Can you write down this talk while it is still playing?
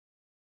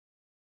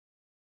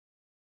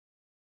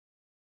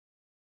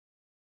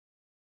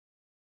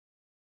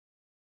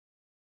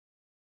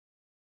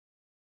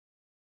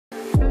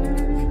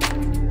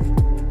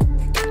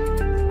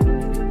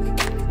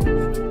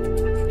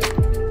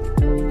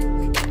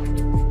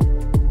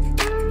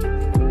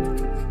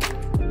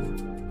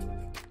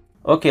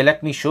Okay,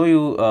 let me show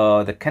you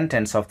the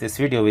contents of this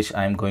video which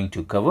I am going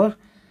to cover.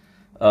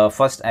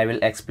 First, I will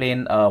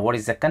explain what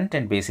is the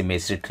Content Based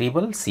Image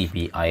Retrieval,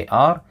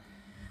 CBIR.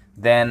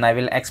 Then I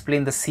will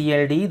explain the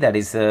CLD, that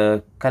is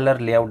the Color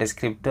Layout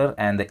Descriptor,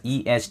 and the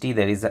EHD,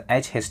 that is the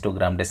Edge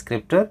Histogram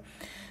Descriptor.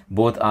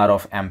 Both are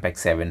of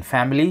MPEG7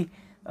 family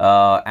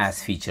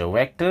as feature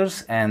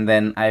vectors. And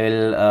then I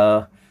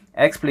will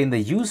explain the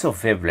use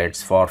of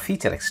wavelets for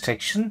feature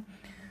extraction.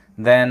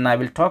 Then I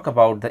will talk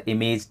about the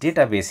image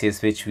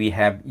databases which we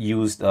have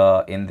used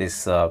in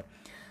this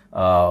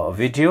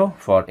video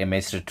for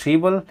image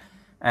retrieval,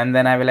 and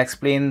then I will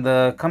explain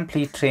the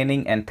complete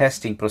training and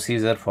testing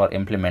procedure for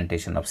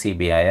implementation of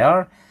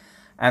CBIR,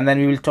 and then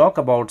we will talk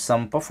about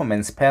some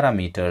performance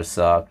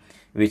parameters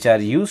which are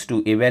used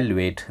to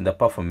evaluate the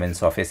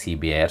performance of a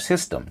CBIR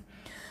system.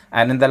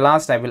 And in the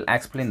last, I will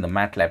explain the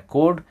MATLAB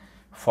code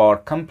for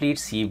complete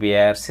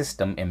CBIR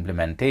system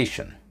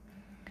implementation.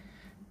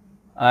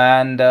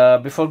 And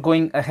before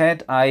going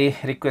ahead, I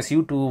request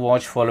you to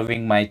watch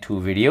following my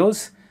two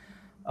videos.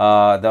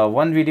 The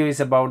one video is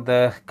about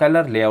the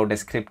Color Layout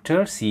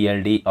Descriptor,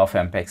 CLD of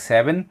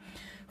MPEG7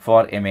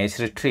 for image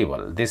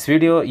retrieval. This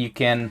video you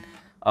can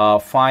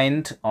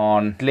find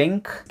on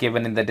link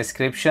given in the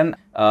description.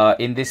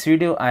 In this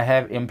video, I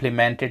have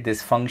implemented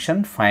this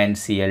function find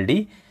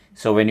CLD.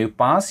 So when you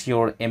pass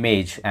your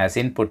image as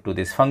input to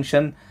this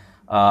function,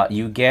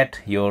 you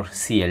get your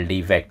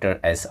CLD vector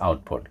as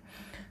output.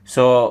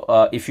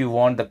 So if you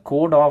want the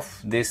code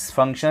of this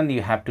function,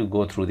 you have to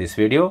go through this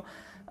video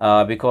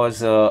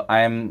because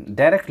I am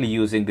directly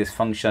using this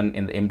function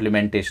in the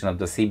implementation of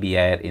the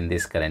CBIR in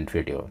this current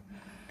video.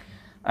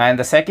 And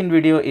the second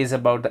video is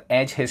about the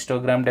Edge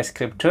Histogram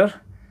Descriptor,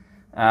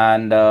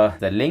 and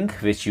the link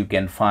which you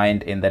can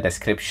find in the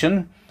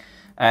description.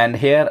 And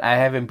here I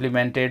have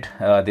implemented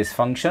this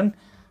function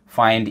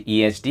find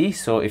EHD.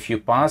 So if you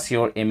pass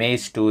your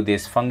image to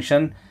this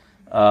function,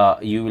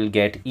 you will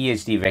get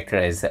EHD vector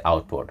as the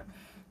output.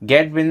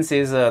 GetWins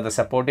is the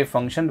supportive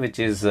function which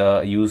is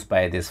used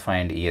by this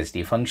find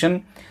EHD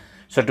function.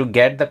 So to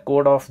get the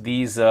code of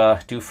these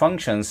two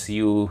functions,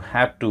 you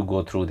have to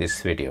go through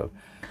this video,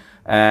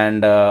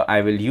 and I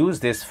will use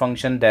this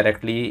function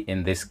directly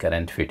in this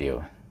current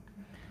video.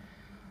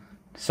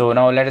 So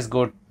now let us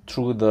go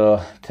through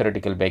the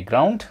theoretical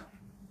background.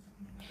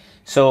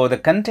 So the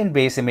content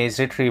based image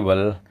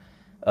retrieval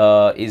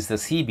is the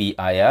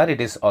CBIR.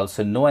 It is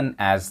also known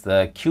as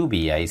the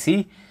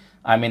QBIC,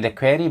 I mean the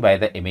query by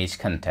the image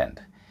content.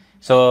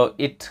 So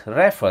it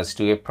refers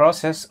to a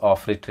process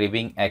of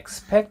retrieving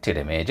expected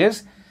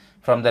images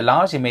from the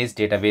large image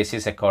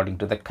databases according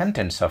to the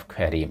contents of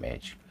query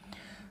image.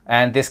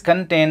 And these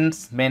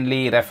contents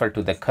mainly refer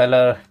to the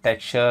color,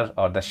 texture,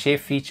 or the shape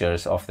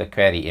features of the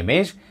query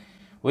image,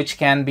 which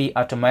can be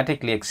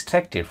automatically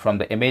extracted from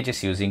the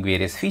images using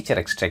various feature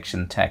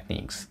extraction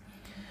techniques.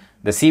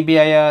 The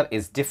CBIR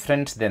is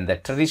different than the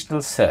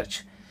traditional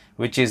search,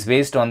 which is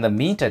based on the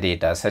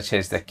metadata such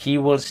as the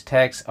keywords,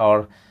 tags,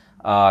 or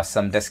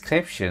some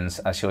descriptions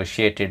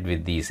associated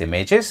with these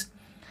images.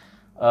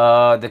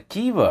 The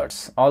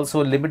keywords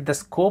also limit the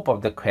scope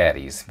of the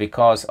queries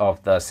because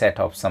of the set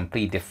of some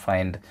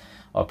predefined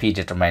or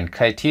predetermined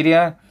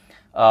criteria,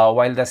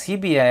 while the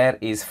CBIR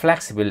is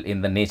flexible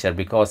in the nature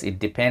because it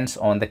depends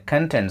on the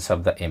contents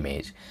of the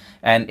image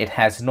and it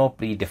has no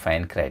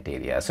predefined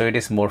criteria, so it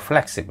is more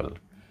flexible.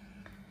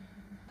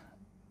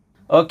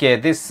 Okay,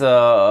 this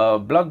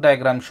block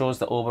diagram shows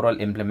the overall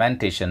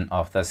implementation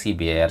of the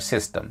CBIR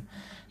system.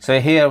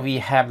 So here we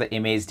have the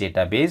image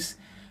database,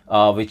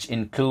 which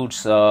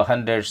includes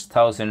hundreds,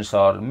 thousands,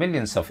 or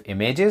millions of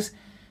images.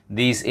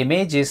 These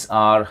images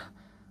are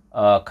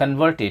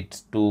converted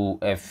to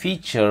a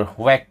feature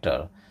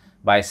vector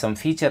by some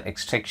feature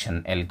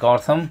extraction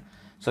algorithm.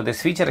 So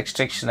this feature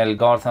extraction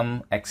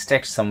algorithm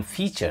extracts some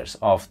features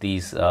of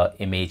these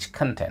image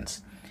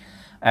contents.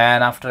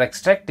 And after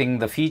extracting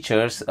the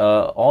features,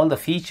 all the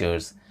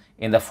features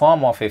in the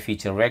form of a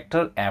feature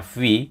vector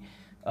FV,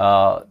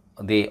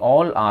 they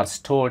all are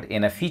stored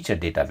in a feature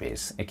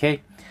database.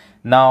 Okay.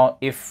 Now,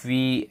 if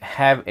we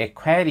have a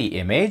query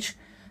image,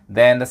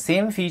 then the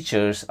same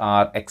features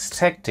are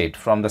extracted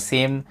from the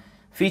same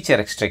feature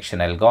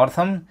extraction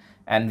algorithm,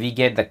 and we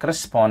get the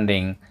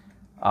corresponding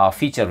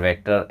feature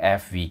vector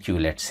FVQ,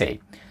 let's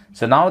say.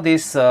 So now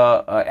this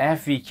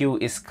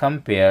FVQ is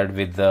compared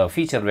with the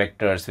feature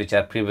vectors which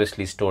are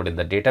previously stored in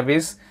the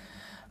database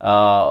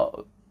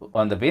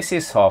on the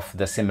basis of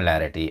the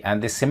similarity,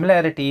 and this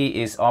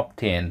similarity is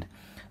obtained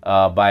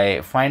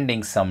by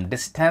finding some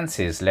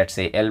distances, let's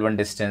say L1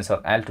 distance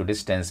or L2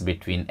 distance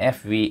between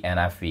FV and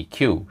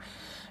FVQ,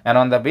 and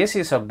on the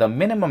basis of the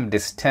minimum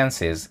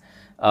distances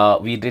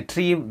we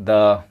retrieve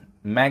the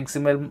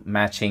maximum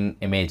matching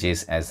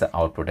images as the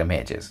output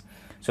images.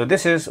 So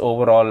this is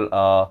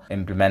overall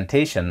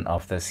implementation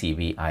of the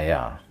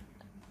CBIR.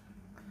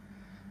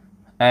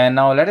 And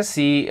now let us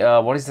see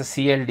what is the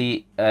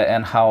CLD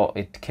and how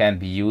it can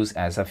be used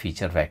as a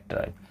feature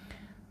vector.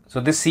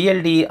 So this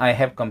CLD I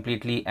have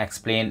completely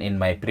explained in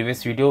my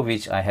previous video,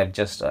 which I have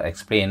just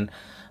explained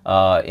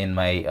in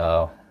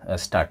my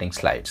starting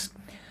slides.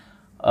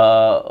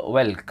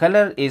 Well,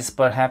 color is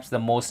perhaps the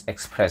most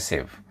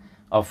expressive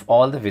of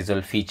all the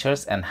visual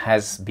features and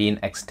has been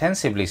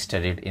extensively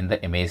studied in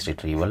the image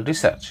retrieval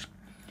research.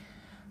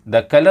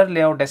 The Color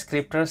Layout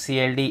Descriptor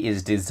 (CLD)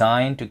 is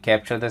designed to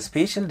capture the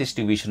spatial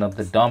distribution of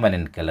the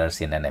dominant colors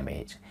in an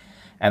image,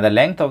 and the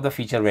length of the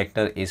feature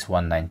vector is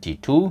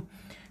 192.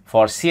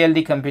 For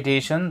CLD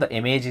computation, the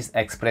image is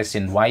expressed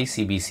in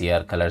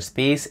CBIR color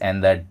space,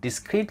 and the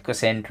discrete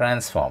cosine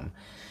transform,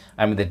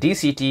 the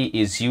DCT,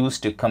 is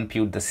used to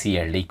compute the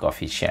CLD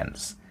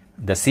coefficients.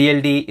 The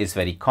CLD is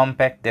very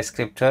compact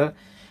descriptor,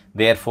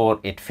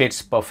 therefore it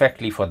fits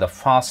perfectly for the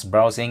fast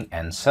browsing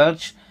and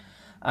search.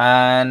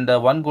 And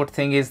one good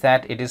thing is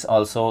that it is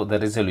also the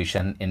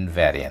resolution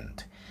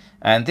invariant,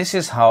 and this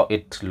is how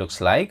it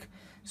looks like.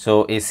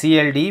 So a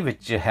CLD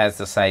which has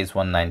the size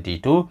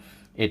 192,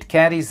 it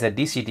carries the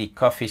DCT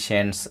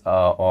coefficients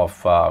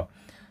of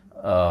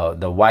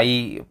the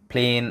Y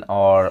plane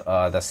or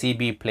the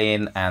CB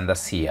plane and the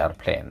CR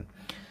plane.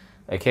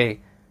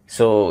 Okay,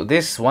 so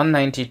this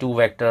 192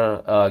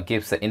 vector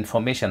gives the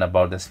information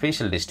about the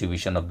spatial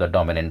distribution of the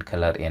dominant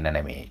color in an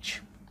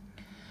image.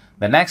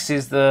 The next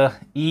is the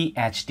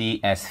EHD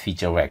as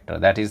feature vector,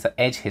 that is the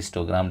edge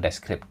histogram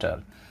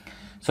descriptor.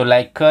 So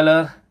like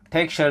color,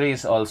 texture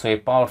is also a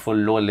powerful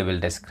low-level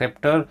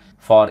descriptor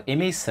for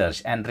image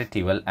search and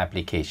retrieval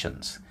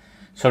applications.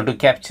 So to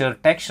capture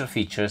texture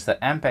features, the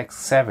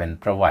MPEG7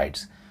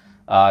 provides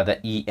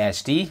the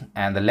EHD,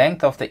 and the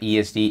length of the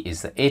EHD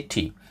is the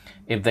 80.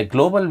 If the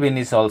global win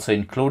is also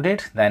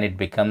included, then it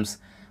becomes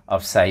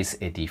of size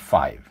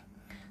 85.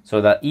 So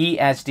the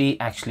EHD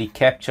actually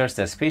captures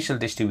the spatial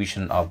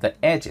distribution of the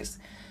edges,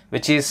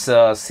 which is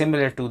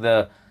similar to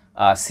the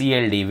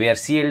CLD, where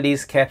CLD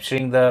is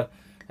capturing the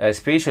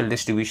spatial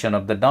distribution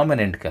of the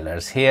dominant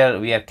colors. Here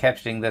we are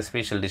capturing the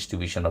spatial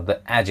distribution of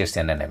the edges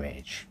in an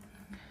image.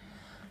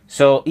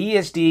 So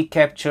EHD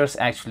captures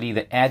actually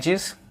the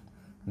edges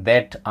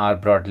that are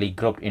broadly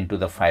grouped into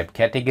the 5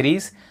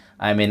 categories.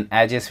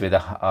 Edges with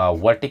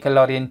vertical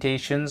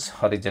orientations,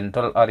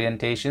 horizontal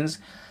orientations,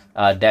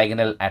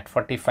 diagonal at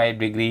 45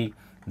 degree,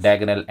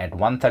 diagonal at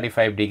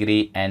 135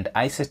 degree, and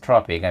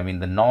isotropic,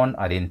 the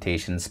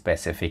non-orientation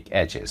specific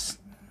edges.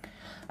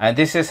 And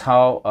this is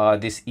how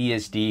this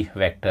EHD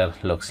vector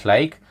looks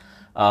like.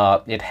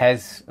 It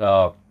has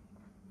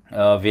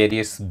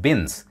various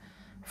bins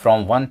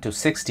from 1 to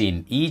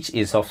 16, each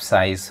is of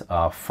size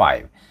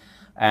 5,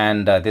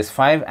 and this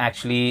 5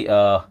 actually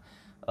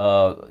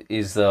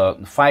is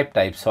 5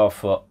 types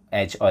of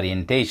edge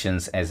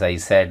orientations, as I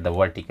said: the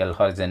vertical,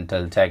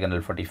 horizontal,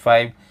 diagonal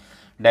 45,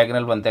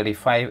 diagonal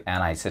 135,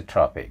 and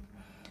isotropic.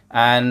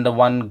 And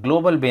one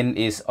global bin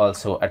is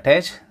also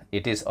attached.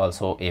 It is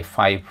also a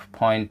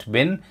 5-point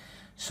bin.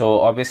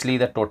 So obviously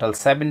the total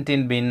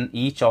 17 bin,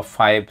 each of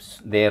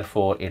 5,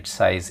 therefore its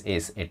size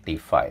is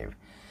 85.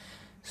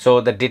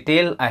 So the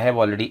detail I have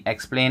already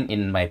explained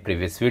in my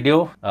previous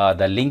video.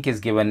 The link is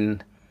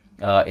given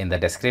in the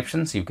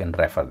description, so you can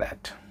refer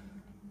that.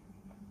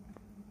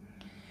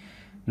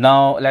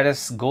 Now let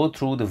us go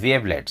through the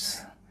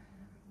wavelets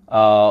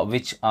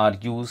which are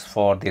used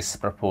for this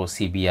proposed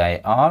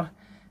CBIR,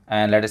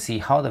 and let us see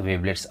how the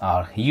wavelets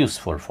are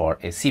useful for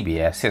a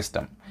CBIR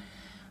system.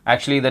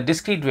 Actually, the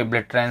discrete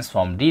wavelet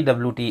transform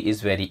DWT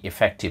is very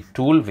effective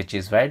tool which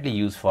is widely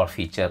used for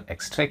feature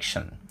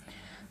extraction.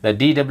 The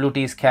DWT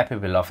is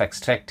capable of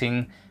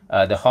extracting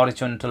the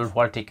horizontal,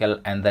 vertical,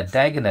 and the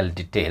diagonal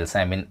details,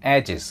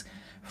 edges,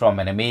 from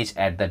an image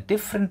at the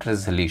different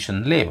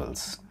resolution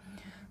levels.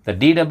 The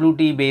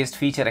DWT based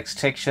feature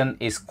extraction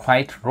is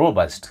quite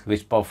robust,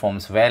 which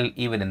performs well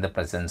even in the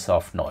presence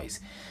of noise.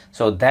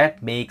 So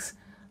that makes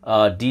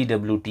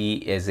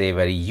DWT as a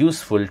very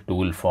useful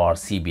tool for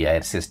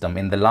CBIR system.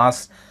 In the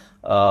last,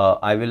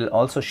 I will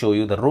also show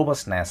you the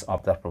robustness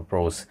of the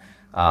proposed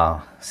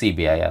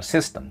CBIR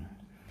system.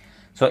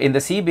 So in the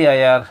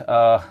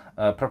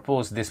CBIR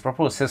proposed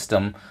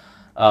system,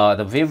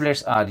 the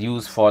wavelets are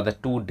used for the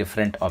 2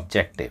 different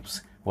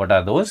objectives. What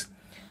are those?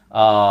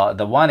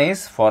 The one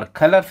is for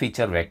color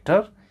feature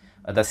vector.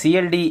 The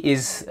CLD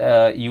is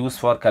used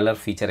for color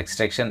feature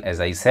extraction, as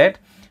I said,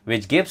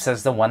 which gives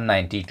us the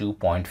 192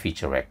 point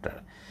feature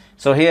vector.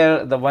 So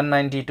here the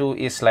 192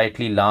 is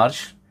slightly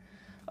large.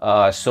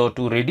 So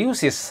to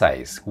reduce its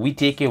size, we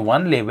take a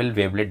 1-level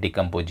wavelet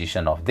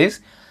decomposition of this,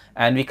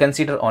 and we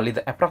consider only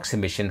the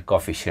approximation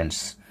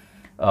coefficients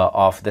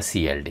of the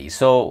CLD.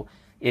 So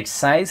its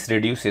size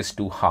reduces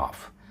to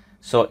half.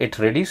 So it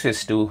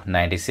reduces to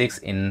 96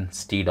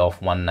 instead of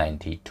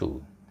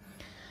 192.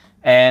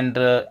 And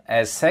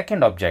as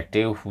second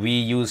objective, we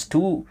use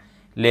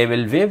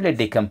 2-level wavelet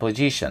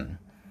decomposition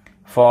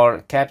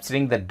for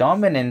capturing the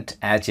dominant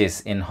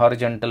edges in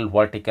horizontal,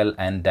 vertical,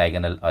 and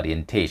diagonal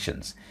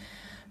orientations,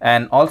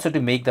 and also to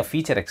make the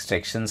feature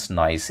extractions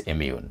noise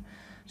immune.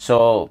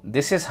 So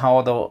this is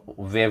how the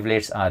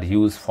wavelets are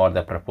used for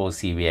the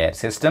proposed CBIR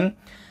system.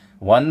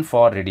 One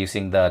for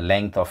reducing the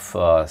length of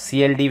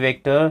CLD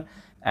vector,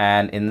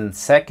 and in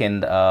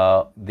second,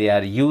 they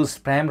are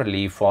used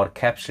primarily for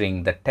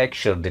capturing the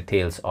texture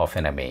details of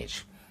an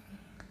image.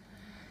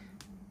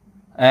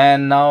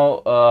 And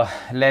now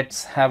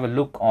let's have a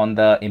look on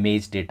the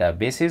image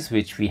databases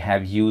which we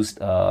have used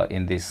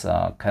in this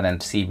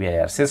current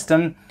CBIR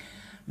system.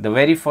 The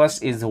very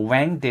first is the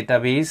Wang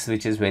database,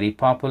 which is very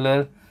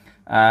popular,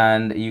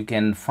 and you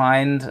can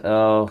find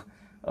the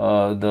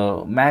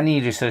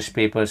many research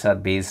papers are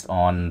based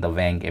on the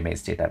Wang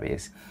image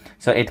database.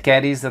 So it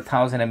carries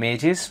 1,000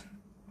 images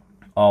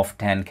of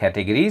 10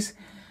 categories.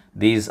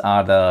 These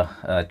are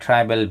the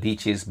tribal,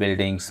 beaches,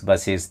 buildings,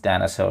 buses,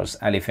 dinosaurs,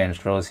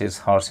 elephants, roses,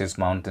 horses,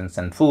 mountains,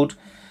 and food.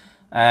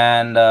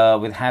 And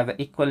we have the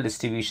equal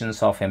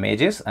distributions of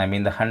images, I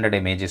mean the 100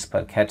 images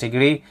per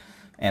category,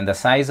 and the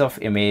size of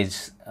image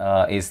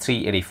is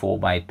 384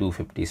 by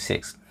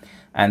 256.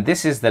 And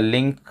this is the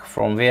link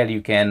from where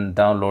you can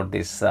download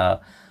this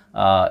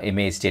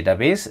image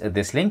database.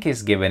 This link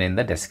is given in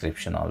the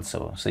description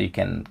also, so you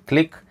can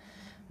click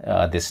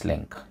this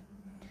link.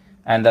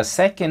 And the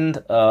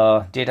second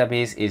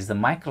database is the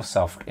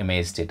Microsoft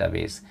image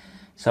database.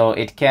 So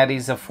it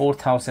carries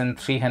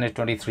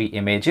 4,323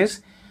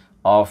 images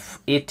of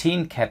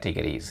 18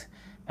 categories,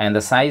 and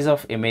the size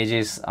of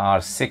images are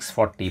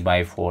 640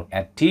 by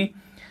 480.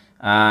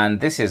 And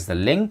this is the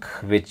link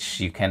which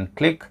you can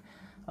click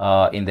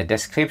in the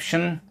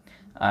description.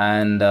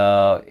 And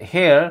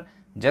here,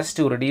 just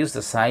to reduce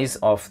the size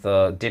of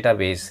the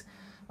database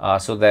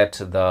so that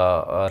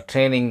the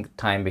training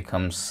time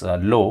becomes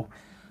low,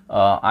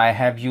 I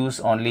have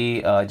used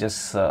only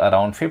just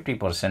around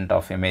 50%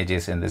 of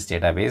images in this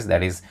database,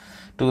 that is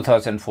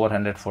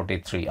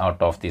 2,443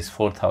 out of these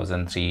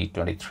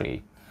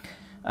 4,323.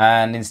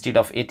 And instead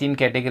of 18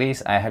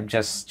 categories, I have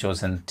just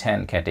chosen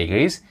 10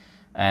 categories,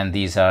 and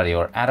these are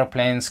your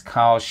aeroplanes,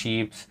 cows,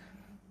 sheep,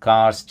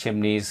 cars,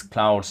 chimneys,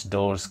 clouds,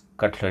 doors,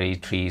 cutlery,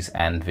 trees,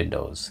 and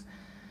windows.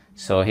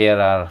 So here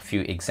are a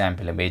few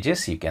example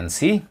images you can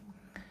see.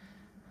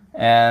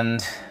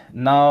 And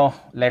now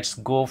let's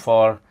go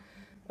for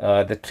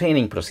the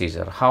training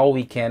procedure, how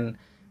we can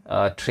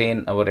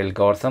train our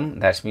algorithm.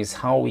 That means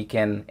how we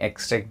can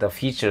extract the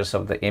features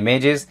of the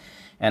images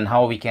and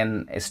how we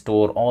can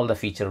store all the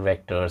feature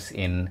vectors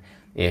in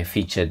a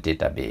feature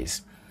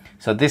database.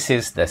 So this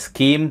is the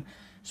scheme.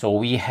 So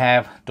we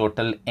have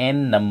total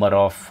n number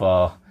of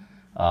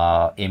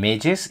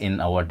images in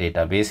our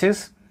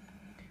databases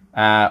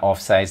of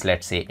size,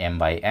 let's say m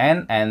by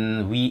n,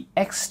 and we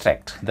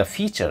extract the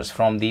features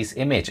from these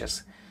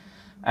images,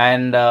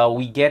 and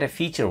we get a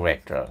feature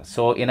vector.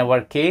 So in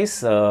our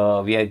case,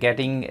 we are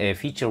getting a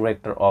feature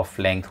vector of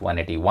length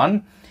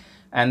 181,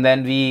 and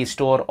then we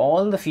store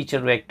all the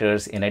feature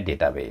vectors in a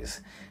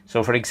database.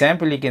 So for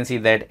example, you can see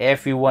that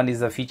FV1 is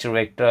the feature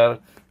vector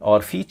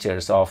or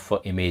features of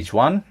image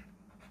 1.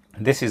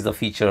 This is the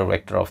feature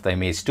vector of the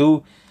image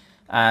 2,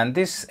 and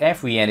this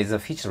FVN is the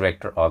feature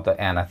vector of the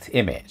nth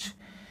image.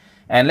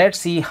 And let's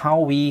see how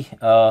we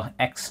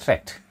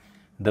extract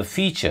the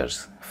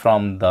features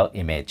from the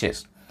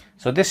images.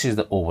 So this is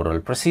the overall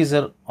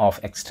procedure of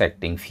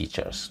extracting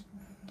features.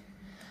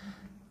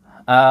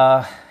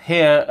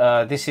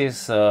 Here, this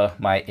is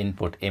my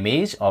input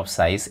image of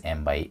size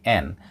m by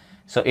n.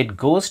 So it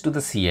goes to the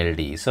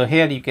CLD. So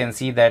here you can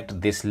see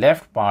that this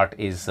left part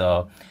is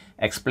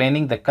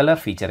explaining the color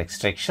feature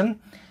extraction,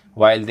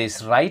 while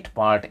this right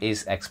part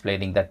is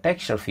explaining the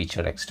texture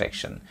feature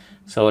extraction.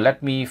 So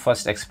let me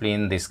first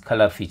explain this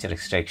color feature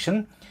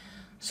extraction.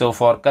 So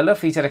for color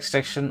feature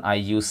extraction, I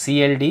use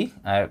CLD,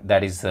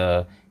 that is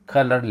the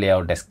Color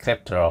Layout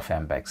Descriptor of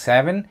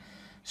MPEG7.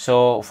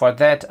 So for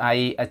that,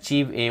 I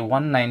achieve a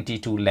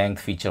 192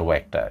 length feature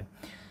vector.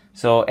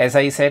 So as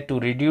I said, to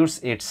reduce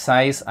its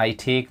size, I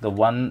take the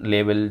one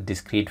level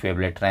discrete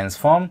wavelet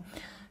transform.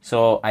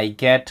 So I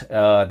get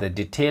the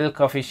detail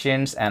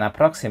coefficients and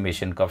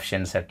approximation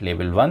coefficients at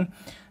level 1,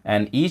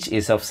 and each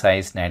is of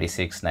size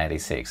 96,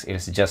 96.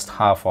 It's just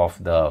half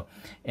of the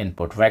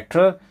input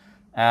vector.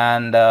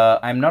 And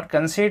I'm not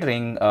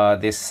considering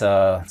this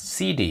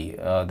CD,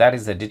 that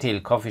is the detail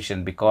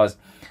coefficient, because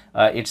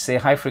it's a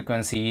high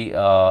frequency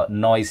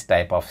noise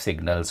type of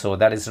signal. So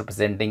that is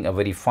representing a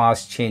very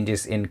fast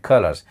changes in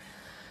colors.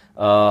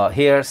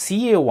 Here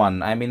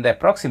CA1, I mean the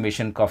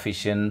approximation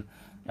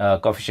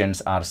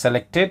coefficients are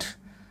selected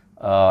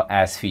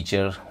as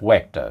feature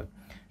vector.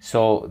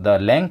 So the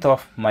length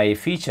of my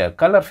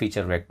color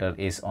feature vector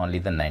is only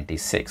the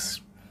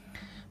 96.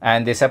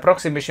 And this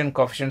approximation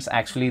coefficients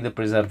actually the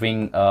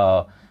preserving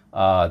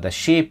the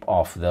shape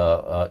of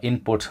the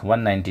input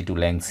 192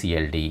 length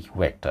CLD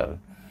vector.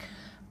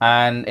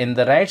 And in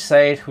the right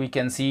side, we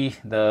can see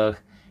the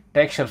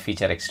texture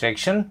feature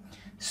extraction.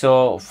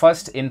 So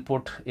first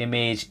input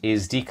image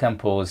is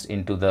decomposed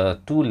into the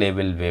two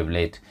level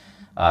wavelet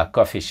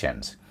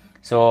coefficients.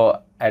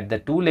 So at the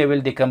two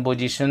level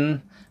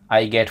decomposition,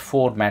 I get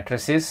 4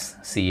 matrices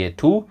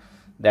CA2,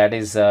 that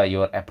is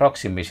your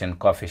approximation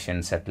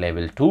coefficients at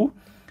level 2,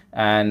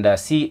 and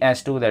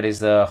CS2, that is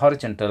the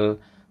horizontal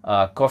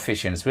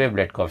coefficients,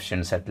 wavelet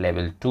coefficients at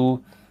level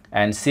 2,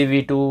 and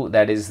CV2,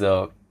 that is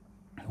the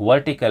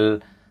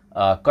vertical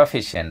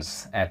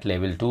coefficients at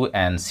level 2,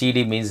 and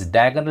CD means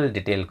diagonal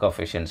detail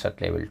coefficients at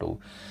level 2.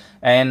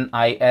 And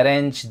I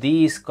arrange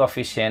these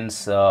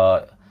coefficients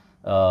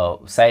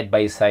side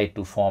by side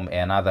to form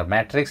another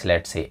matrix,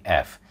 let's say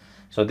F.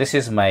 So this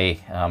is my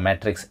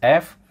matrix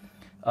F,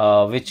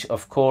 which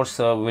of course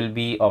will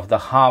be of the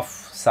half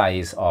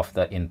size of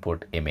the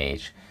input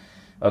image,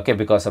 okay,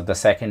 because of the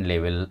second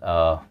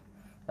level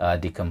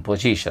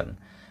decomposition.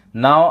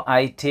 Now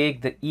I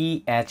take the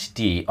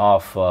EHD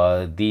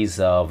of these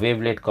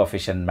wavelet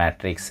coefficient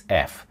matrix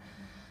F,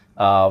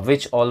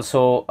 which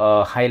also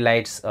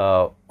highlights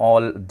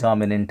all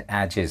dominant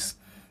edges,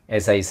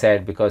 as I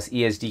said, because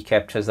EHD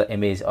captures the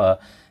image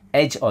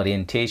edge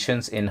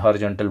orientations in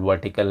horizontal,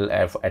 vertical,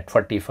 at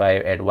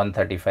 45, at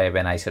 135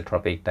 and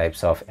isotropic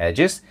types of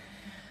edges.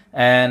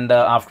 And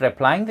after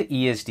applying the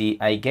EHD,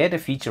 I get a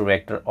feature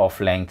vector of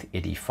length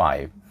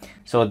 85.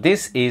 So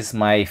this is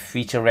my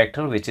feature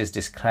vector, which is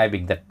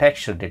describing the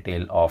texture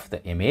detail of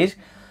the image.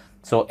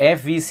 So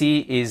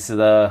FVC is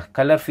the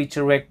color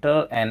feature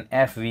vector and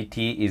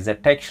FVT is the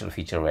texture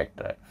feature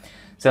vector.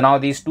 So now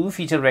these two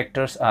feature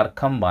vectors are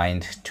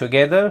combined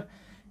together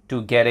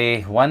to get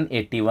a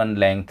 181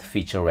 length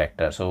feature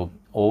vector. So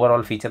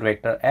overall feature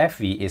vector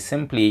FV is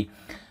simply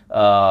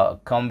a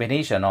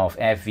combination of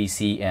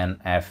FVC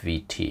and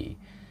FVT.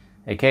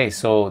 Okay,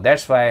 so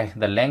that's why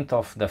the length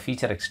of the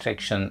feature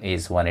extraction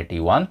is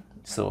 181.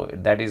 So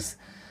that is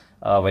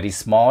very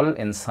small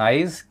in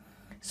size,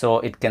 so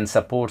it can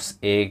support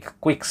a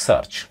quick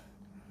search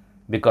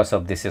because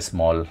of this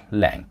small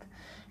length.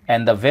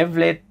 And the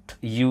wavelet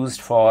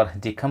used for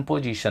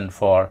decomposition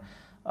for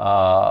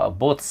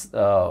both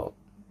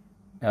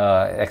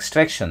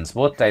extractions,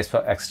 both types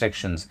of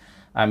extractions,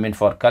 I mean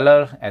for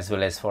color as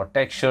well as for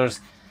textures,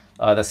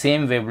 the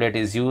same wavelet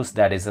is used,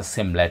 that is a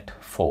Simlet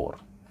 4.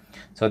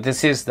 So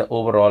this is the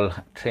overall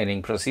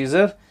training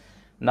procedure.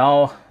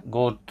 Now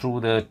go through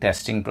the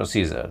testing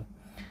procedure.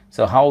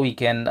 So how we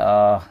can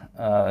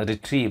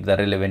retrieve the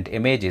relevant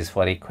images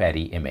for a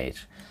query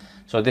image.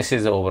 So this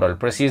is the overall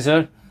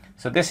procedure.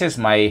 So this is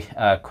my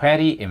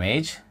query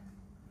image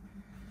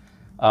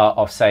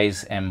of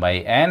size m by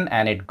n,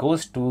 and it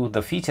goes to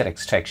the feature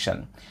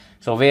extraction.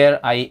 So where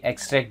I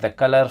extract the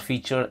color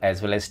feature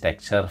as well as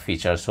texture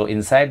feature. So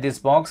inside this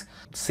box,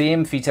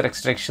 same feature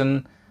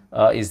extraction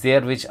is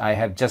there, which I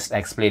have just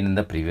explained in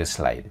the previous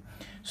slide.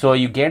 So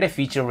you get a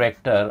feature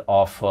vector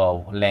of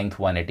length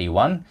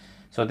 181.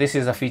 So this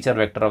is a feature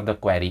vector of the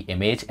query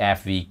image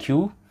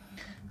FVQ.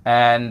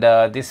 And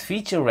this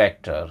feature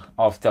vector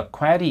of the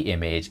query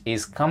image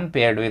is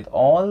compared with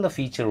all the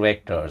feature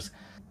vectors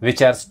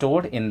which are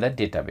stored in the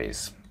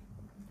database.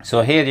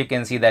 So here you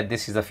can see that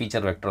this is the feature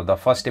vector of the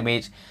first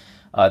image,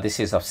 this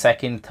is of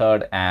second,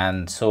 third,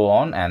 and so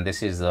on, and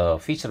this is the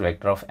feature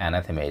vector of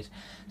nth image.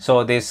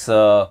 So this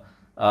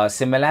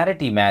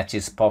similarity match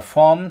is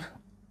performed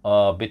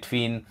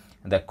between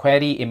the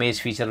query image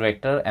feature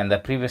vector and the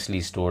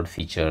previously stored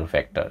feature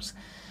vectors.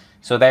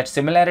 So that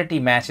similarity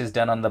match is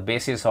done on the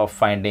basis of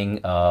finding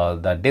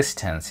the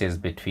distances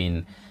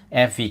between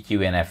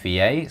FVQ and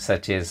FVI,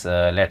 such as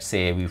let's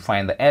say we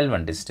find the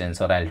L1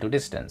 distance or L2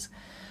 distance.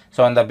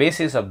 So on the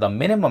basis of the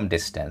minimum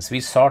distance, we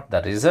sort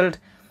the result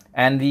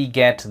and we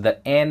get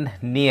the n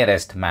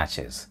nearest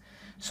matches.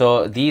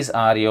 So these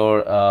are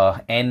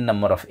your n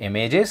number of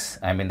images,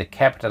 I mean the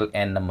capital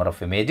N number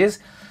of images,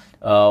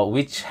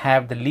 which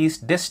have the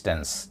least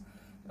distance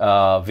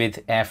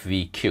with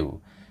FVQ.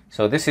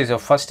 So this is your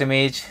first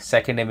image,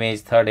 second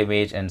image, third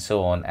image, and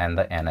so on, and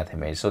the nth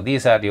image. So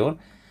these are your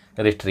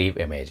retrieve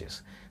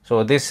images.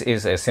 So this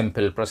is a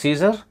simple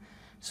procedure,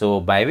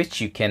 so by which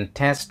you can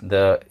test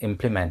the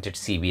implemented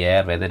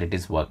CBIR whether it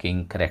is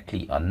working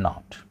correctly or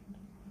not.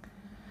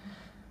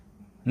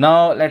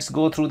 Now let's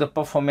go through the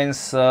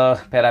performance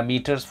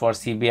parameters for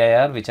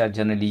CBIR, which are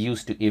generally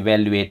used to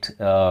evaluate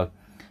the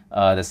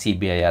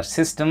CBIR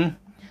system.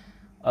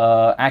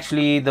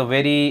 Actually, the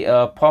very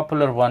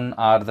popular one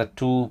are the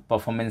two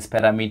performance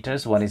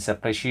parameters. One is the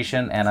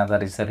precision,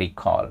 another is the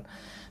recall.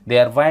 They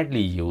are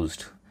widely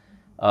used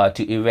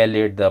to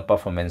evaluate the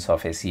performance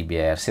of a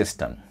CBIR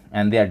system,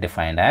 and they are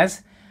defined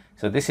as,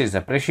 so this is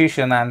the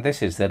precision and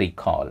this is the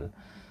recall,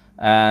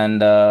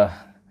 and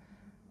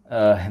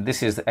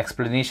this is the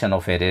explanation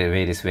of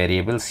various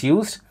variables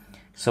used.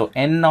 So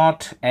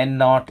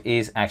N0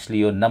 is actually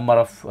your number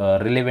of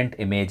relevant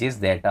images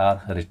that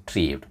are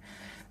retrieved,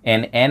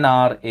 and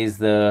NR is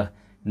the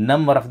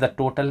number of the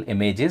total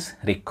images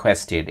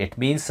requested. It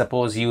means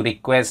suppose you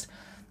request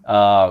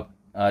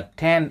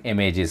 10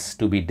 images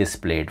to be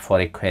displayed for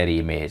a query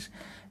image,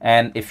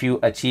 and if you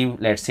achieve,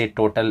 let's say,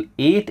 total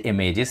 8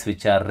 images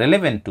which are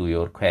relevant to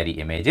your query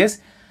images,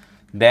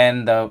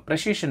 then the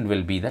precision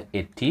will be the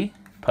 80%.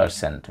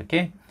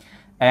 Okay,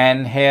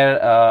 and here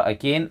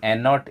again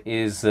N0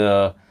 is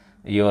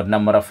your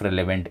number of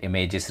relevant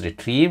images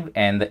retrieved,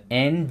 and the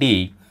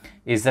ND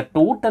is the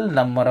total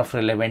number of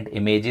relevant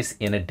images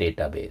in a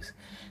database.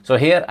 So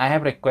here I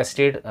have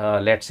requested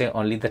let's say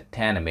only the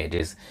 10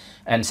 images,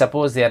 and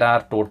suppose there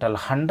are total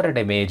 100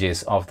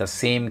 images of the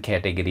same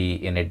category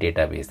in a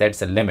database. That's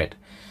the limit.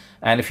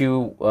 And if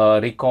you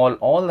recall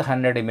all the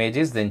 100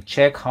 images, then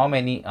check how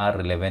many are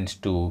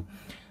relevant to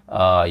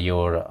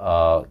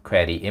your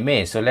query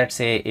image. So let's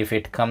say if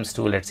it comes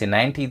to, let's say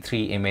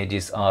 93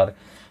 images are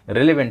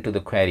relevant to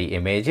the query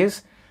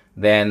images,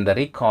 then the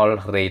recall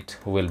rate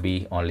will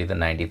be only the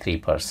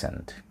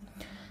 93%.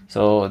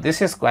 So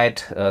this is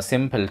quite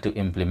simple to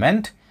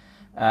implement,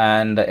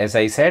 and as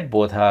I said,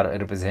 both are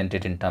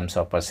represented in terms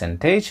of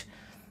percentage,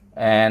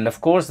 and of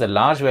course the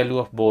large value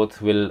of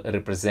both will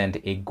represent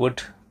a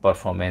good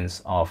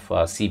performance of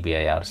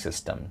CBIR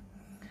system.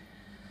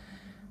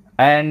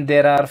 And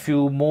there are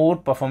few more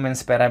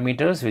performance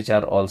parameters which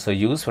are also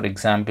used. For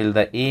example,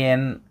 the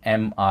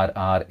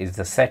ANMRR is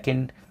the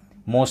second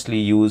mostly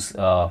used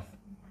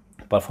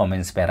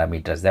performance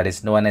parameters, that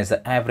is known as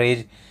the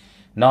average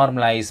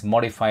normalized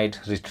modified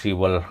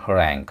retrieval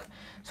rank.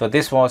 So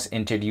this was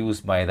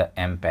introduced by the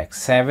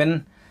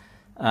MPEG7,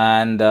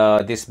 and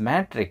this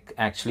metric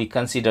actually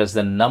considers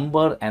the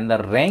number and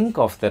the rank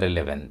of the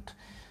relevant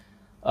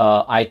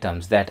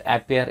items that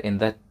appear in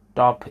the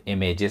top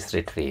images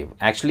retrieved.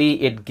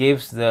 Actually, it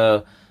gives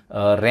the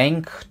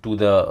rank to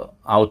the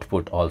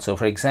output also.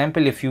 For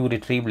example, if you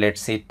retrieve,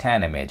 let's say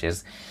 10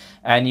 images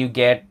and you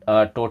get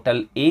a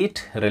total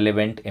 8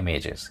 relevant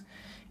images,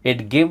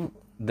 it gives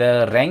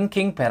the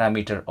ranking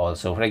parameter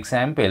also. For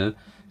example,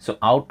 so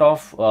out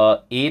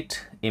of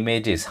 8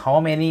 images, how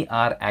many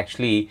are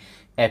actually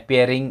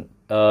appearing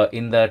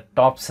in the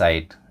top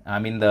side, I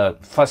mean the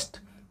first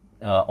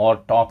or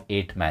top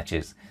 8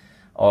 matches,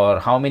 or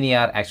how many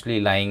are actually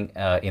lying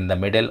in the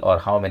middle, or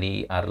how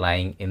many are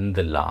lying in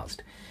the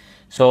last.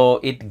 So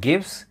it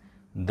gives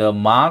the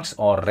marks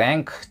or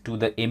rank to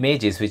the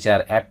images which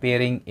are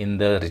appearing in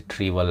the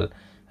retrieval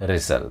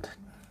result.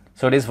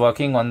 So it is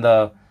working on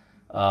the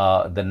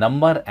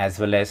number as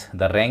well as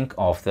the rank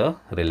of the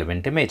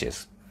relevant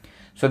images.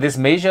 So this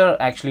measure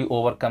actually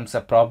overcomes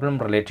a problem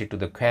related to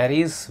the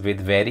queries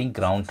with varying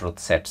ground truth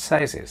set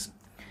sizes.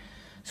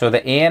 So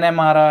the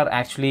ANMRR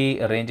actually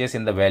ranges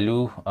in the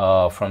value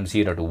from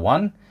 0 to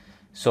 1.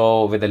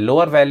 So with the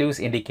lower values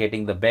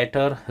indicating the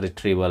better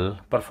retrieval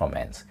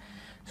performance.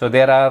 So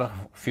there are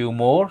few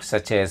more,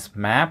 such as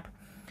MAP,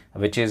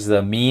 which is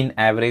the mean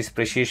average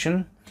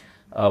precision.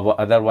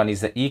 Other one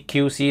is the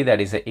EQC, that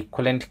is the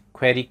equivalent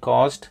query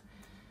cost.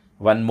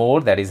 One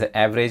more, that is the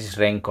average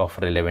rank of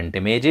relevant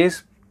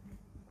images,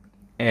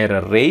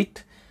 error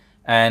rate,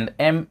 and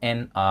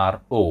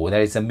MNRO,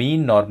 that is the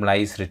mean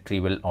normalized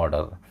retrieval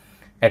order,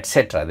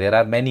 etc. There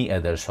are many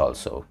others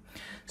also.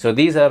 So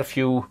these are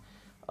few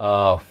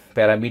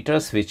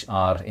parameters which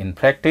are in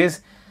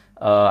practice.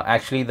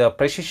 Actually, the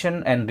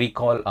precision and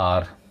recall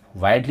are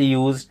widely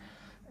used,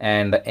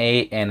 and the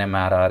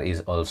ANMRR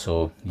is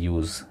also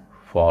used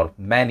for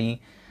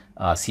many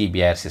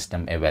CBIR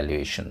system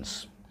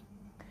evaluations.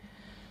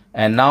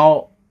 And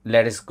now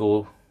let us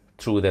go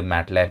through the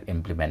MATLAB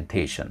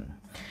implementation.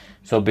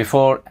 So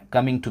before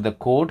coming to the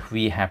code,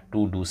 we have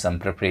to do some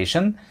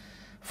preparation.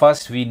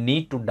 First, we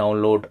need to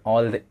download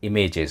all the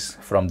images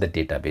from the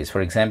database.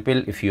 For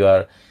example, if you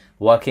are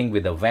working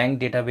with a Wang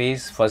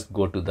database, first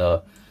go to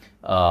the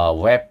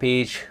web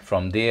page.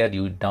 From there,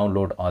 you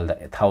download all the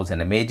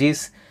 1000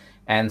 images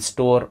and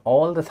store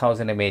all the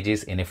 1000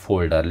 images in a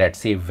folder, let's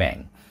say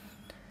Wang.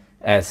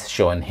 As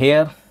shown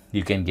here,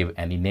 you can give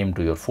any name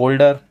to your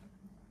folder,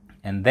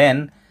 and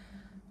then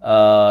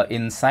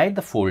inside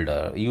the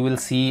folder, you will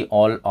see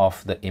all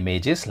of the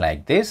images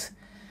like this.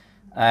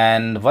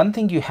 And one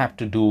thing you have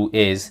to do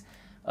is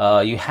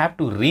you have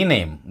to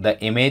rename the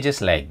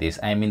images like this.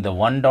 I mean the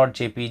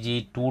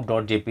 1.jpg,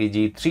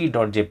 2.jpg,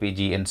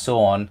 3.jpg, and so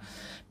on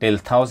till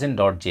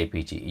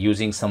 1000.jpg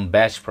using some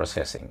batch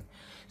processing.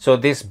 So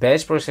this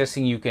batch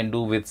processing you can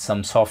do with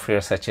some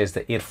software such as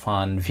the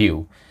Irfan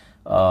View,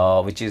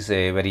 which is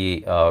a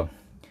very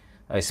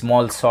a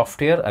small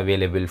software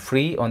available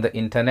free on the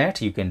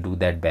internet. You can do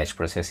that batch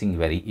processing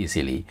very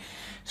easily.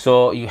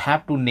 So you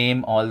have to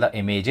name all the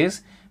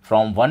images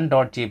from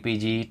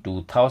 1.jpg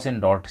to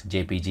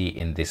 1000.jpg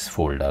in this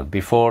folder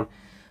before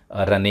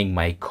running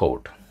my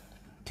code.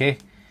 Okay.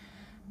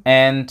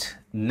 And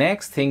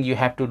next thing you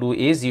have to do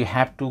is you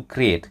have to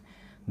create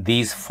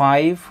these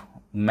 5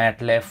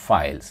 MATLAB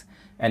files,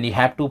 and you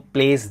have to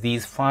place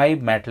these 5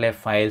 MATLAB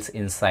files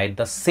inside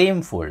the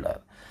same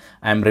folder.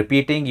 I'm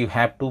repeating, you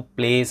have to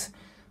place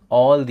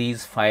all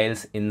these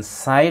files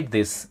inside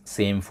this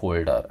same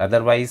folder,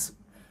 otherwise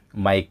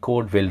my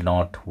code will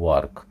not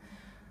work.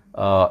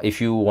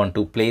 If you want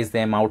to place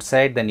them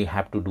outside, then you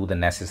have to do the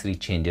necessary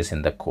changes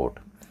in the code.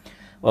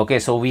 Okay,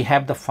 so we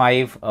have the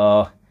 5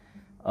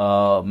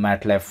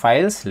 MATLAB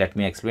files. Let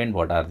me explain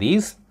what are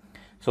these.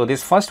 So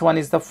this first one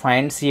is the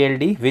find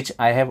CLD, which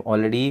I have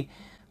already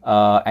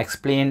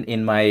explained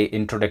in my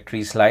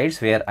introductory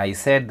slides, where I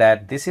said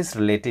that this is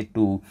related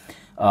to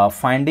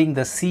finding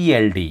the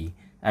CLD,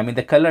 I mean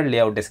the color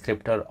layout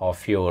descriptor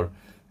of your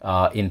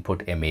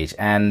input image.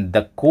 And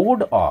the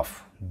code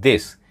of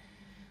this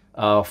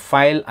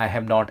file I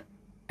have not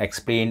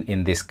explained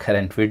in this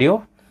current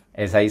video.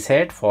 As I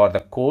said, for the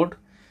code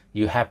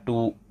you have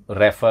to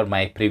refer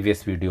my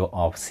previous video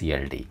of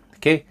CLD.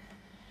 Okay.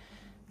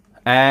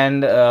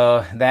 And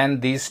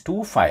then these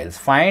 2 files,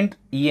 find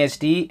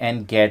EHD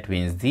and get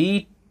wins,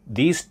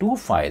 these two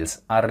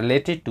files are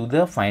related to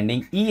the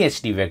finding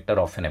EHD vector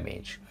of an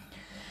image.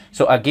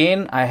 So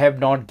again, I have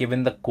not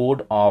given the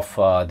code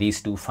of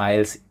these two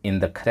files in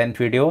the current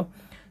video.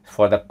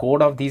 For the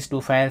code of these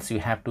two files, you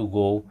have to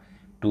go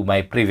to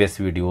my previous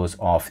videos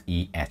of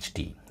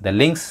EHD. The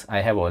links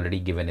I have already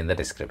given in the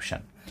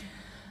description.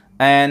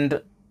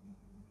 And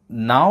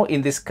now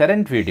in this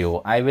current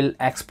video, I will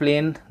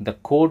explain the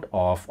code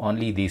of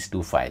only these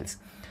two files.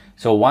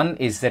 So one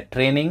is the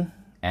training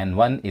and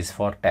one is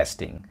for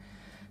testing.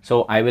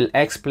 So I will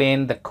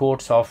explain the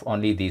codes of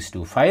only these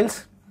two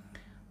files.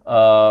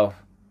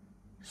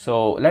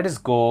 So let us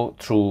go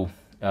through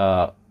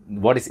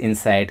what is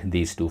inside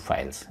these two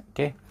files.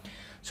 Okay.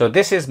 So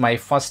this is my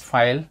first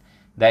file,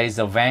 that is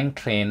a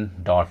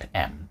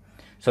wangtrain.m.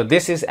 So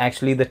this is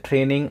actually the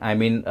training,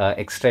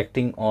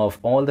 extracting of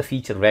all the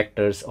feature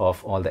vectors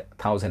of all the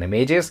 1000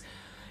 images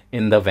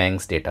in the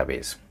Wang's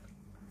database.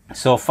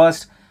 So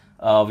first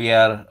we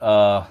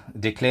are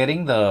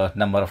declaring the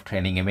number of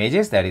training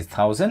images, that is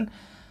 1000.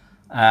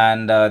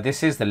 And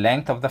this is the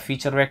length of the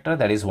feature vector,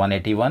 that is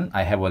 181.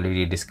 I have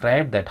already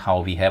described that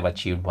how we have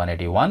achieved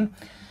 181.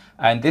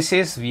 And this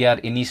is, we are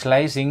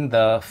initializing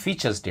the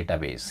features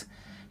database.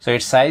 So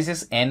its size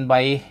is n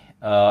by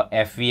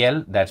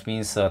FVL, that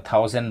means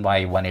 1000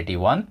 by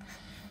 181.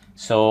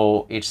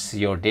 So it's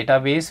your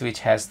database which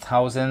has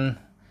 1000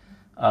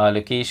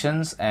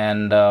 locations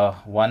and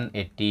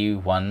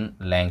 181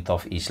 length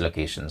of each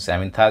locations.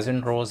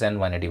 1000 rows and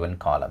 181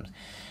 columns.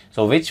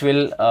 So which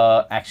will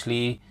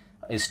actually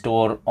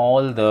store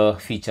all the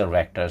feature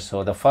vectors.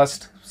 So the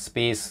first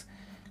space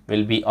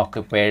will be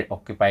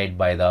occupied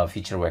by the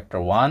feature vector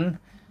 1,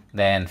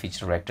 then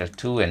feature vector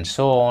 2, and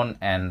so on,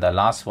 and the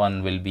last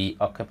one will be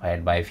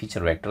occupied by feature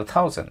vector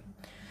 1000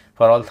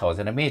 for all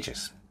 1000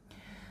 images.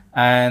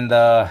 And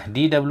the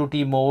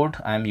DWT mode,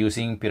 I am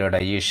using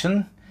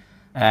periodization,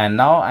 and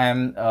now I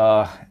am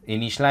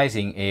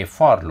initializing a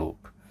for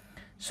loop.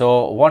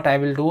 So what I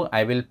will do,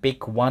 I will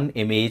pick one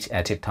image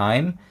at a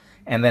time,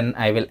 and then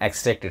I will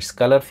extract its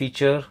color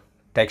feature,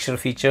 texture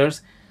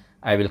features.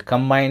 I will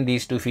combine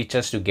these two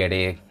features to get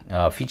a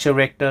feature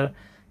vector,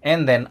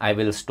 and then I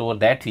will store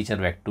that feature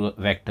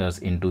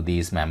vectors into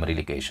these memory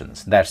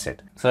locations. That's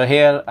it. So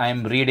here I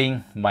am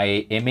reading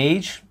my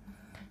image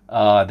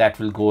that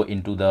will go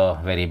into the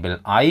variable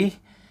I,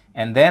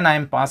 and then I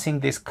am passing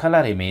this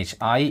color image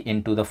I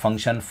into the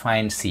function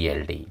find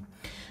CLD.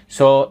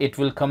 So it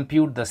will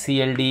compute the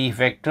CLD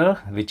vector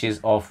which is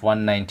of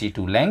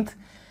 192 length,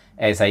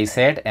 as I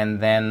said, and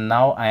then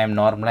now I am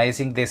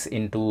normalizing this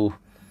into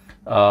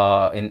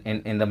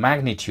in the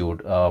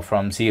magnitude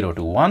from 0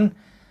 to 1.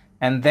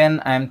 And then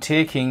I am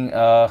taking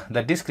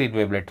the discrete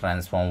wavelet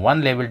transform,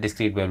 one level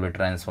discrete wavelet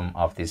transform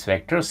of this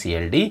vector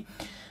CLD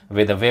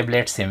with a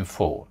wavelet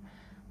sim4.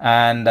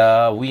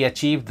 And we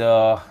achieve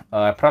the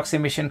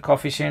approximation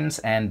coefficients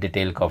and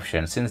detail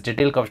coefficients. Since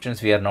detail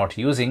coefficients we are not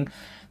using,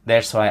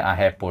 that's why I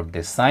have put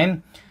this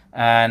sign.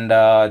 And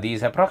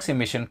these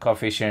approximation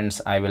coefficients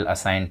I will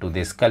assign to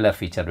this color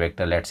feature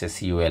vector, let's say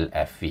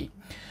CULFV.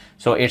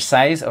 So its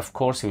size, of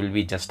course, will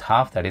be just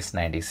half, that is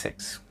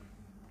 96.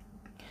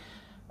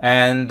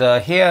 And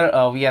here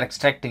we are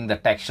extracting the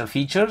texture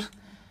features.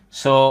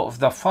 So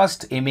the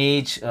first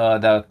image,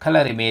 the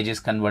color image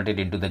is converted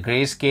into the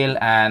grayscale,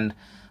 and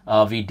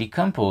we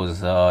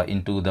decompose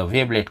into the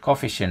wavelet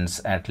coefficients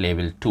at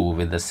level 2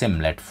 with the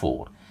simlet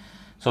 4.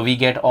 So we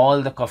get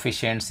all the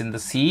coefficients in the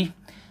C,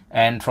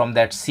 and from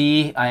that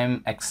C I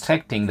am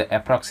extracting the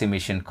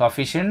approximation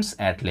coefficients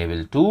at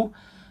level 2,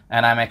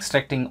 and I'm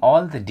extracting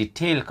all the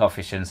detail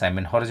coefficients,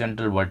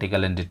 horizontal,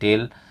 vertical, and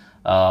detail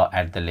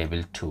at the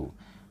level 2.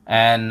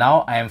 And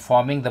now I am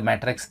forming the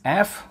matrix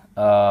F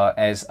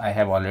as I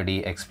have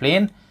already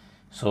explained.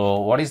 So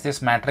what is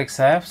this matrix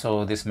F?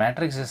 So this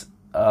matrix is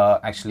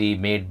actually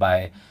made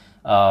by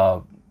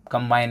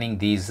combining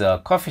these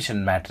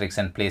coefficient matrix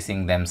and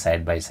placing them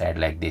side by side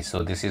like this. So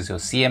this is your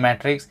CA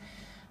matrix,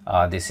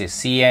 this is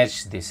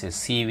CH, this is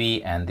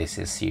CV, and this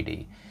is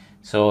CD.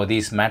 So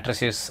these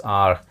matrices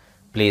are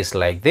placed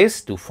like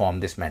this to form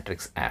this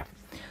matrix F.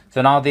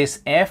 So now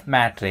this F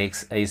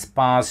matrix is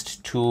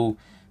passed to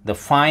the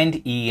find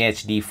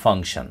EHD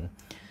function,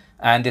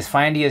 and this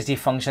find EHD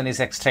function is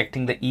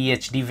extracting the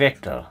EHD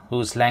vector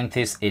whose length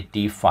is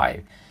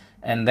 85,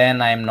 and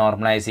then I am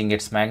normalizing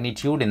its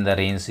magnitude in the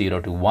range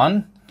 0 to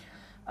 1.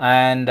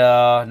 And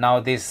now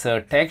this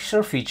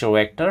texture feature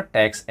vector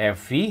text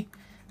FV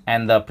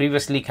and the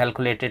previously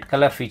calculated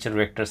color feature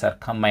vectors are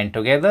combined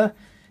together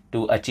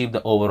to achieve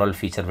the overall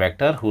feature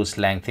vector whose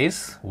length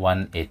is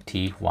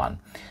 181.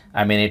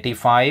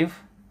 85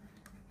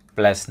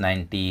 plus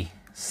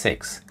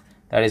 96,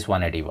 that is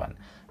 181.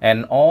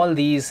 And all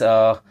these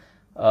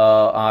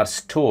are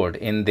stored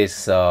in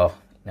this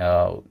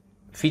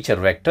feature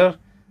vector,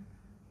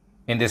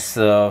 in this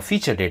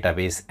feature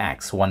database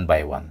X one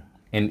by one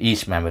in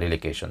each memory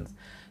location.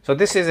 So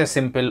this is a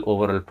simple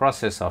overall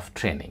process of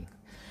training.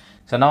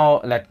 So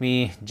now let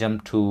me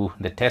jump to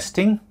the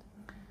testing.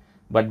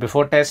 But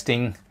before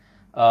testing,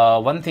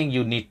 one thing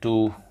you need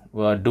to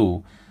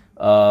do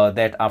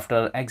that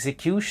after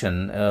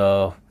execution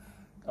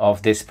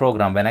of this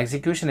program, when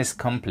execution is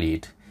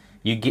complete,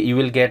 you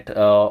will get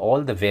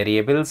all the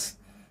variables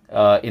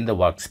in the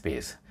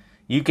workspace.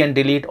 You can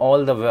delete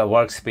all the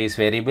workspace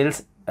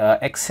variables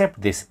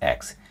except this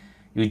X.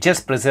 You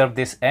just preserve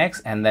this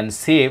X and then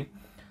save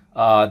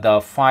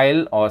the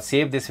file, or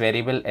save this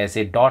variable as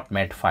a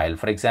 .mat file.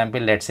 For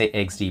example, let's say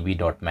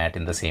xdb.mat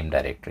in the same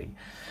directory.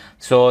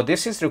 So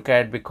this is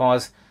required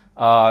because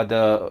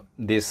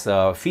this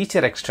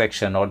feature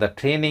extraction or the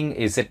training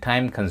is a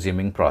time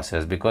consuming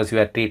process, because you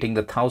are treating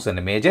the 1000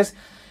 images.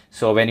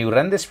 So when you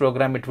run this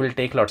program, it will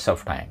take lots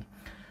of time.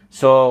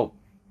 So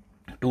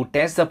to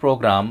test the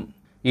program,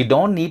 you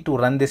don't need to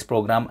run this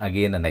program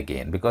again and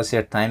again because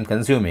you're time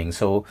consuming.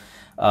 So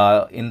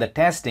in the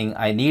testing,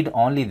 I need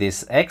only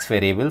this X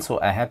variable. So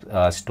I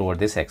have stored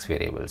this X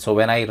variable. So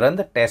when I run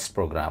the test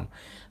program,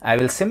 I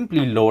will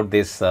simply load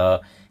this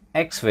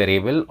X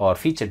variable or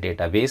feature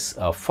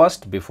database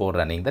first before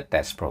running the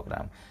test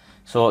program.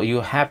 So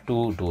you have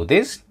to do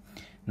this.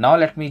 Now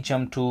let me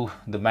jump to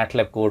the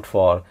MATLAB code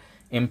for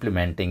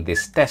implementing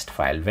this test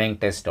file,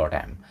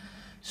 wingtest.m.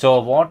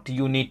 So what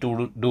you need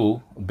to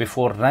do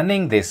before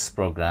running this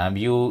program,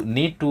 you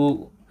need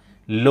to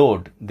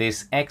load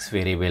this X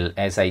variable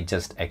as I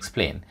just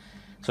explained.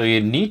 So you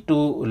need to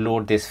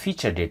load this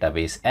feature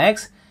database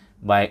X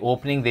by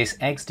opening this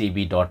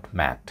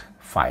xdb.mat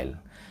file.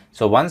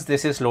 So once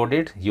this is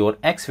loaded, your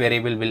X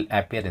variable will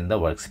appear in the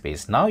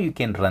workspace. Now you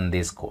can run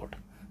this code.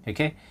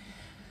 Okay.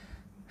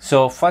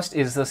 So first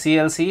is the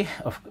CLC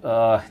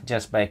of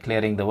just by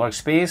clearing the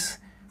workspace,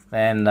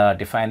 then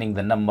defining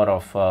the number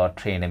of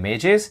train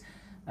images,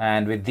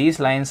 and with these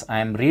lines I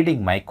am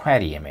reading my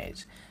query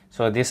image.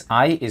 So this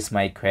I is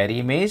my query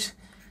image,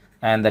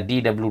 and the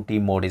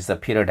DWT mode is the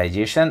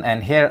periodization,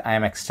 and here I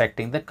am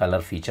extracting the color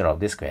feature of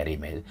this query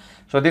image.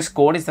 So this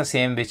code is the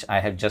same which I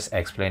have just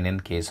explained in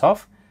case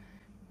of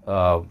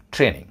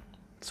training.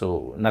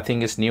 So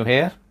nothing is new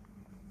here.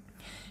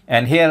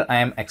 And here I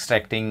am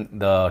extracting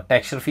the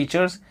texture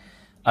features.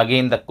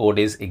 Again, the code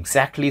is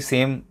exactly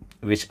same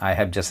which I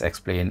have just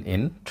explained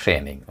in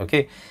training.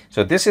 Okay,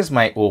 so this is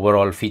my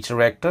overall feature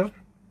vector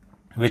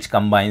which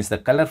combines the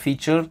color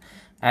feature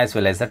as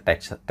well as the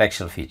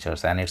texture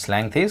features, and its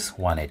length is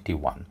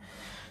 181.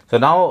 So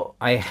now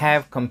I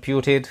have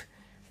computed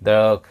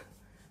the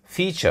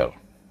feature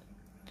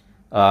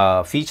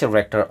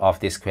vector of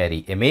this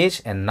query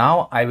image, and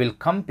now I will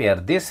compare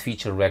this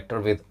feature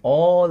vector with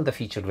all the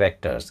feature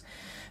vectors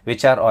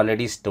which are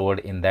already stored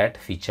in that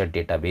feature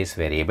database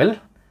variable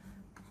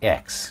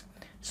X.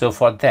 So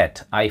for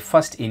that, I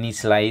first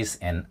initialize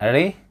an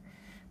array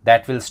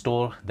that will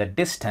store the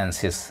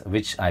distances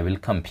which I will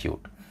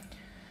compute.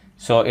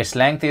 So its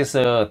length is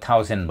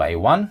 1000 by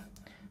 1,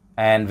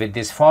 and with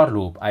this for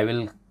loop I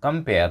will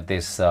compare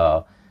this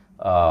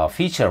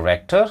feature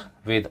vector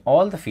with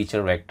all the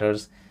feature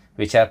vectors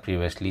which are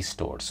previously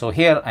stored. So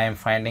here I am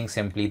finding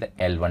simply the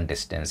L1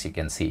 distance. You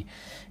can see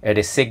it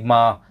is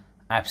sigma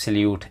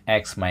absolute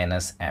x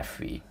minus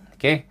fv.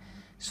 Okay,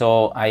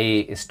 so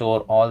I store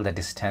all the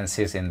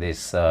distances in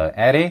this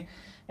array,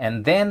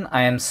 and then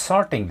I am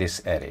sorting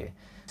this array,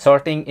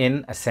 sorting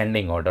in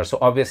ascending order. So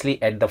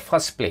obviously at the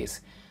first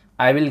place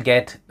I will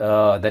get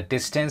the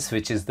distance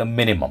which is the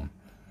minimum.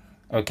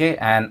 Okay,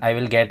 and I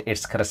will get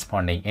its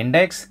corresponding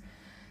index.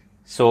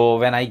 So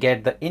when I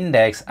get the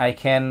index, I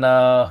can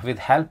with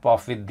help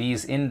of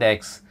these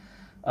index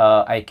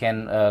I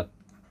can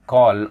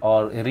call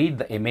or read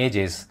the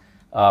images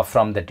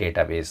from the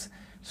database.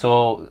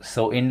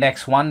 So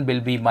index 1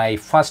 will be my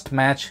first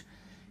match,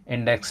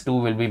 index 2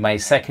 will be my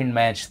second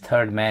match,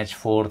 third match,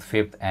 fourth,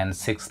 fifth and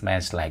sixth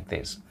match, like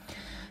this.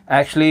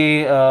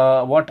 Actually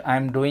what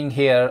I'm doing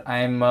here,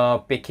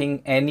 I'm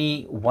picking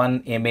any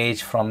one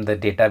image from the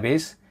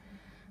database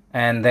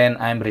and then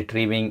I'm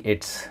retrieving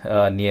its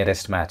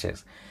nearest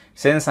matches.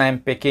 Since I'm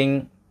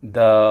picking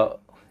the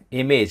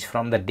image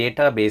from the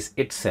database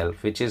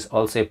itself, which is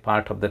also a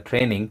part of the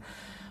training,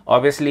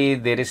 obviously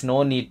there is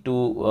no need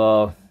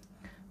to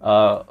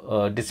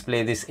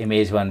display this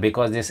image 1,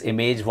 because this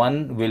image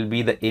 1 will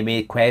be the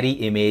image query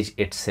image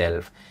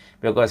itself,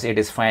 because it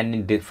is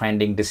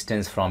finding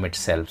distance from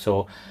itself.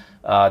 So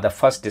the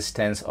first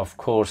distance, of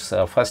course,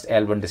 first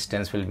L1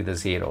 distance will be the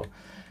 0.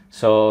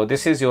 So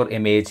this is your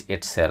image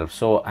itself.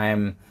 So I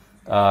am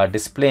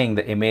displaying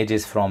the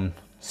images from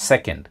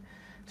second.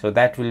 So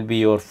that will be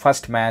your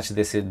first match,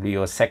 this will be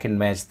your second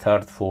match,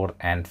 third, fourth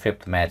and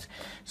fifth match.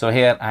 So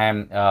here I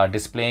am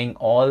displaying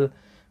all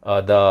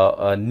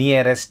the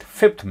nearest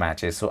fifth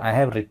matches. So I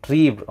have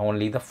retrieved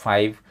only the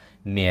 5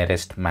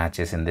 nearest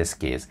matches in this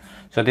case.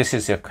 So this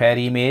is your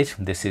query image,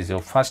 this is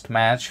your first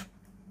match,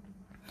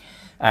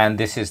 and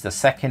this is the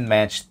second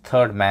match,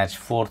 third match,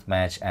 fourth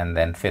match and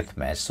then fifth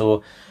match.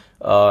 So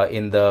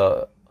in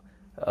the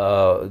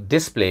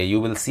display you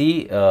will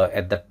see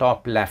at the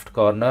top left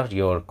corner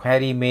your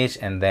query image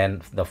and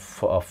then the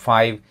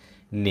 5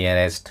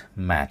 nearest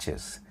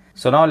matches.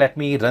 So now let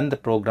me run the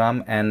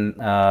program and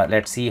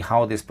let's see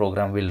how this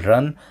program will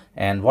run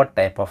and what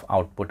type of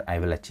output I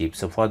will achieve.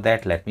 So for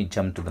that, let me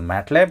jump to the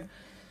MATLAB.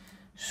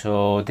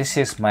 So this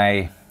is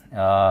my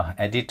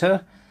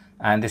editor,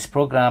 and this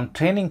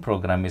training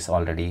program is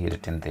already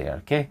written there.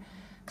 Okay,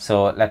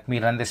 so let me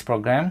run this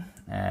program,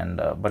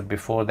 and but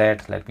before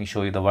that let me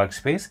show you the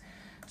workspace.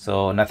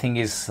 So nothing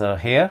is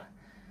here,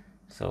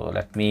 so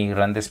let me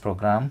run this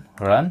program.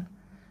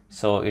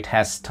 So it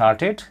has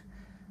started,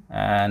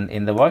 and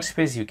in the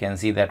workspace you can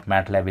see that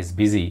MATLAB is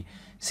busy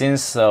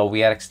since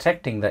we are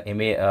extracting the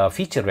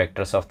feature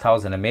vectors of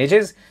 1000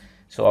 images.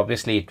 So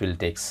obviously it will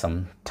take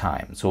some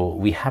time, so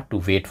we have to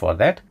wait for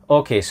that.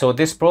 Okay, so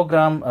this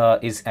program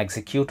is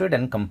executed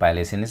and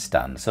compilation is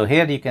done. So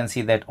here you can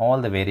see that all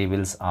the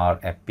variables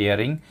are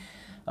appearing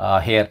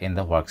here in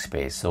the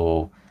workspace.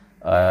 So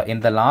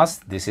in the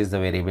last, this is the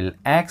variable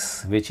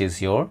X, which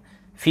is your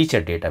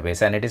feature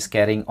database, and it is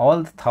carrying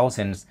all the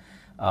thousands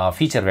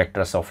feature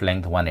vectors of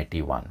length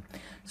 181.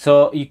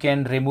 So you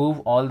can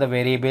remove all the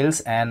variables,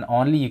 and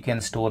only you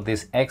can store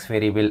this X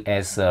variable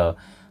as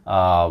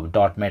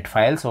 .mat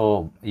file.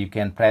 So you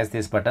can press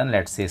this button,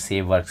 let's say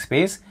save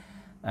workspace,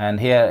 and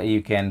here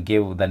you can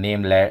give the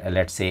name,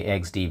 let's say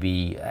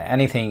xdb,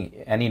 anything,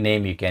 any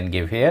name you can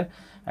give here,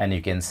 and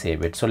you can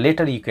save it. So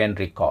later you can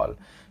recall.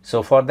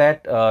 So for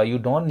that you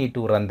don't need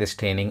to run this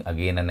training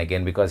again and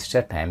again because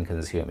it's time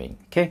consuming.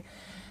 Okay,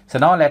 so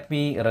now let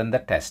me run the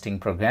testing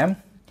program.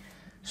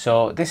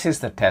 So this is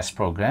the test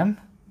program,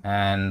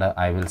 and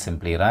I will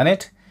simply run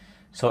it.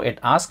 So it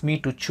asked me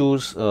to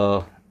choose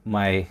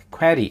my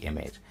query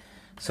image.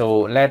 So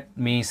let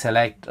me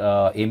select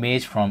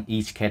image from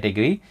each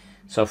category.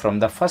 So from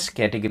the first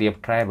category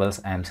of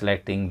tribals, I am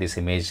selecting this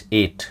image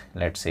 8,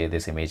 let's say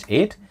this image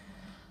 8,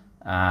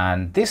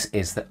 and this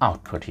is the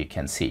output you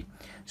can see.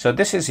 So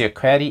this is your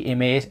query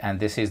image, and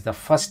this is the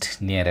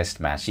first nearest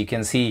match. You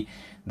can see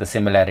the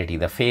similarity,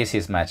 the face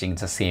is matching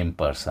the same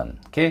person.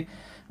 Okay,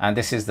 and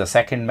this is the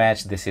second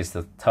match, this is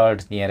the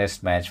third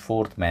nearest match,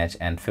 fourth match,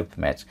 and fifth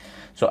match.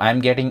 So I'm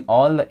getting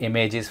all the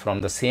images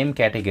from the same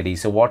category.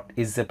 So what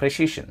is the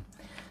precision?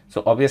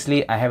 So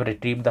obviously I have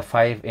retrieved the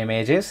 5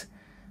 images,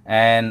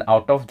 and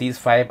out of these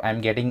 5 I'm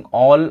getting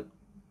all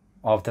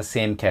of the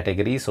same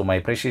category. So my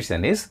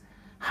precision is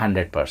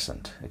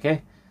 100%.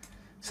 Okay,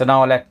 so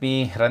now let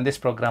me run this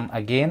program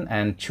again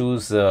and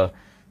choose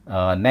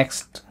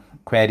next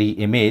query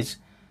image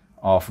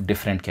of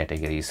different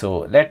categories. So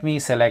let me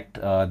select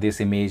this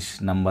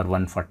image number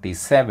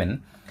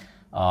 147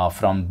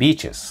 from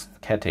beaches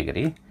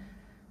category,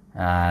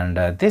 and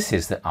this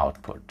is the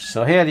output.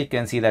 So here you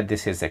can see that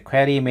this is a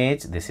query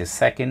image, this is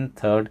second,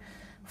 third,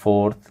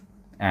 fourth,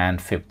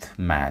 and fifth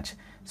match.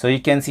 So you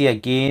can see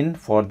again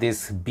for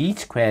this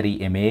beach query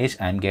image,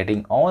 I'm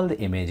getting all the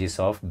images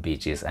of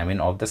beaches, I mean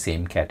of the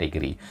same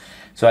category.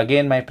 So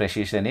again my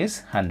precision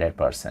is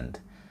 100%.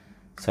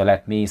 So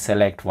let me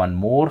select one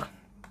more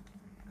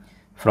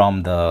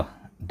from the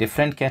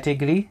different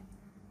category.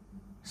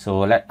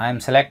 So I'm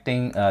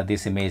selecting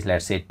this image,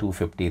 let's say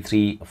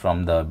 253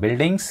 from the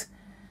buildings,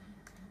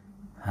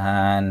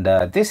 and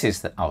this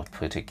is the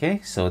output.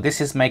 Okay, so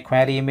this is my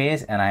query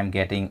image, and I'm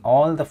getting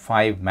all the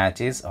 5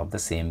 matches of the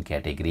same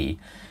category.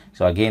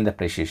 So again the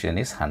precision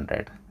is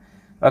 100.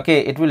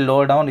 Okay, it will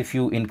lower down if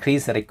you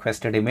increase the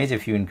requested image.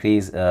 If you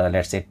increase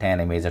let's say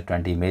 10 images or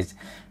 20 images,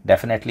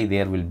 definitely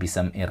there will be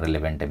some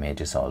irrelevant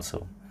images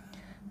also.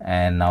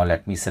 And now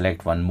let me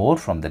select one more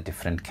from the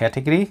different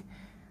category,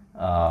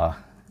 that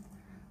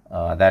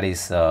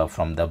is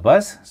from the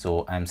bus.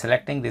 So I'm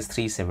selecting this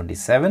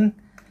 377,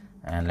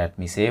 and let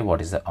me say what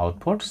is the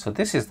output. So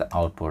this is the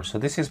output. So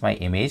this is my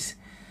image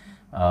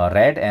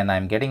red, and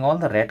I'm getting all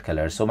the red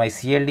colors. So my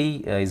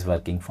CLD is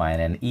working fine,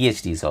 and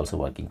EHD is also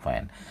working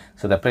fine.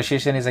 So the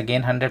precision is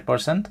again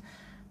 100%.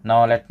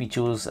 Now let me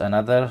choose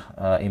another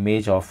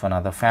image of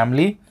another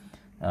family,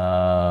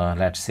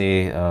 let's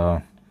say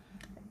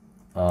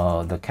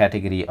the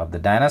category of the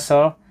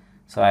dinosaur.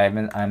 So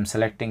I'm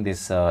selecting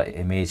this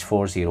image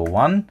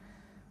 401,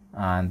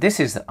 and this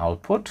is the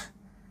output.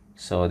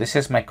 So this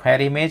is my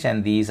query image,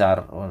 and these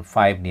are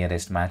 5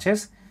 nearest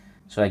matches.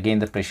 So again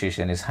the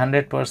precision is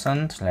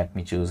 100%. Let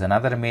me choose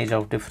another image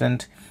of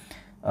different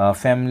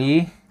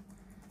family.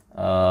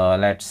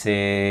 Let's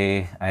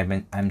say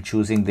I'm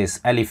choosing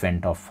this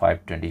elephant of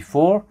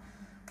 524,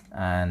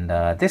 and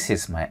this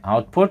is my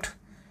output.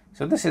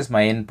 So this is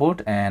my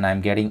input, and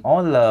I'm getting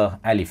all the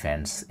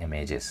elephants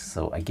images.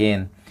 So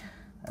again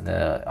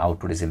the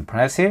output is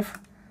impressive.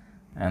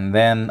 And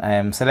then I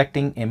am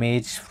selecting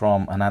image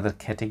from another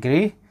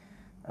category,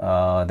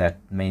 that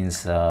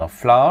means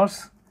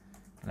flowers.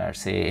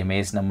 Let's say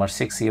image number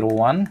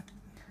 601,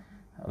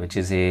 which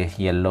is a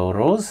yellow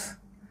rose,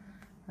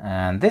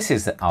 and this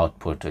is the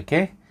output.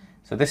 Okay,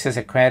 so this is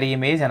a query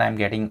image, and I'm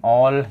getting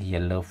all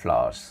yellow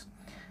flowers.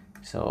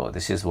 So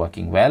this is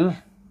working well.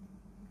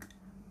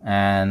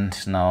 And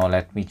now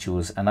let me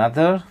choose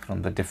another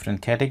from the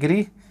different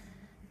category,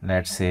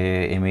 let's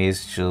say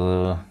image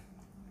of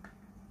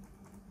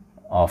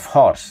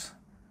horse.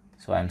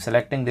 So I'm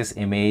selecting this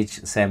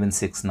image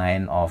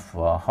 769 of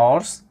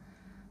horse,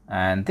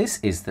 and this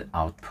is the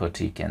output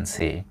you can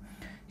say.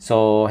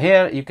 So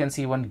here you can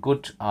see one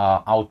good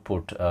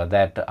output,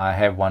 that I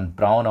have one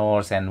brown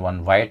horse and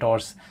one white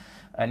horse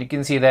and you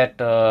can see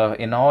that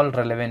in all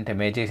relevant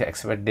images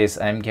except this,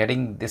 I'm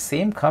getting the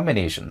same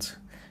combinations.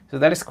 So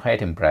that is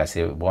quite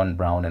impressive, one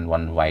brown and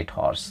one white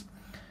horse.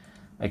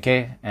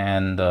 Okay,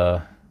 and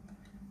now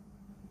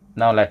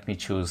let me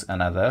choose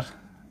another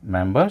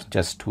member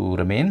just to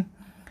remain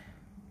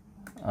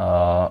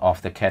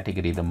of the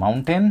category the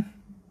mountain.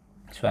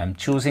 So I'm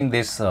choosing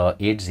this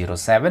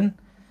 807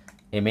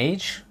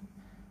 image,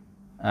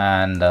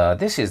 and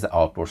this is the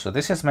output. So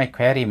this is my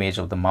query image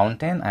of the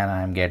mountain, and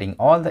I'm getting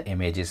all the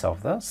images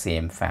of the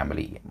same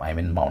family, I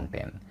mean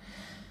mountain.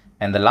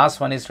 And the last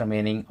one is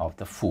remaining of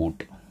the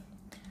food.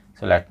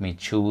 So let me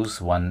choose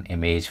one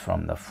image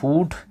from the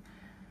food.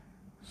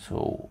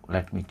 So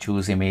let me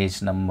choose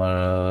image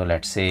number,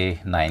 let's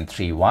say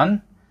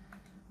 931.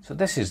 So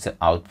this is the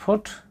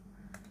output.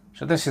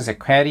 So this is a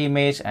query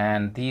image,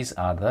 and these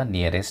are the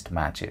nearest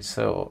matches.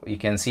 So you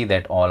can see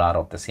that all are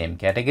of the same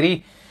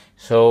category.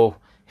 So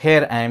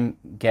here I'm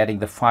getting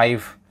the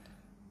 5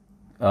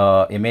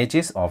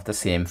 images of the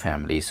same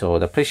family. So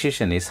the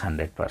precision is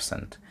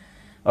 100%.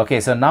 Okay,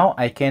 so now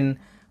I can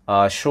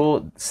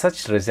show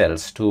such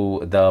results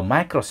to the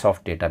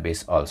Microsoft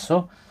database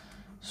also.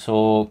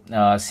 So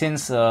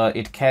since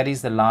it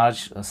carries the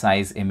large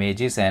size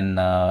images, and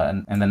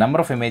the number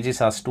of images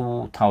are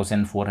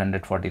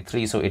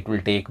 2443, so it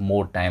will take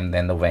more time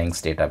than the Wang's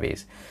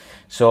database.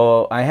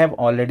 So I have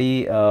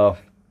already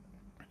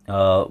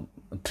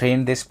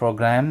trained this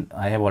program.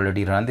 I have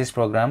already run this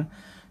program,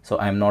 so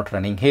I'm not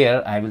running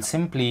here. I will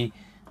simply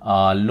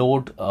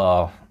load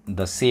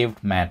the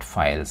saved mat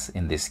files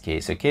in this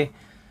case. Okay,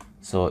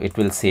 so it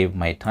will save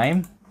my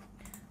time.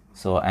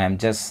 So I am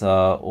just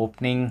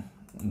opening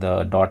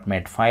the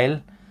 .mat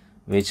file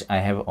which I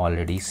have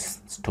already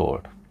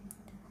stored.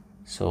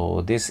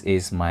 So this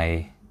is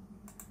my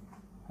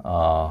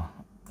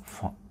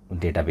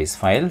database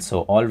file.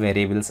 So all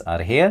variables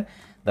are here.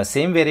 The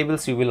same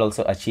variables you will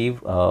also achieve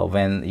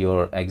when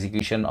your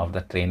execution of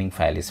the training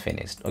file is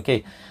finished.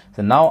 Okay,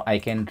 so now I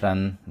can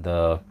run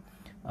the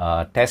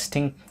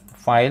testing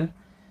file.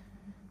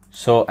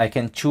 So I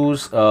can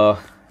choose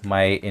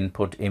my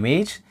input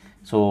image.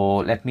 So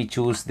let me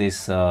choose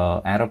this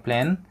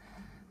aeroplane.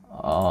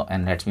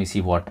 And let me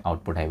see what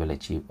output I will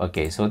achieve.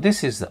 Okay, so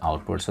this is the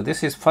output. So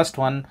this is first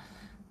one,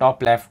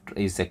 top left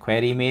is a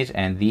query image,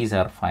 and these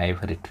are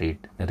 5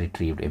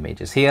 retrieved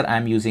images. Here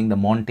I'm using the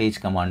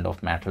montage command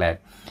of MATLAB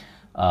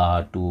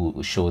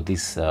to show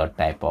this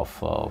type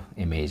of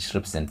image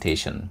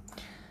representation.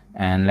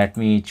 And let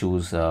me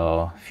choose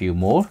a few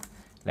more.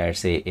 Let's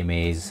say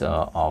image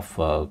of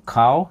a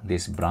cow,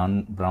 this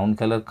brown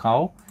color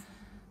cow.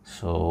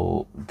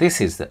 So this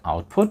is the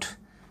output.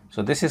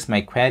 So this is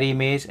my query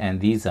image,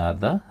 and these are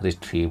the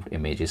retrieved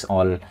images.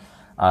 All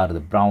are the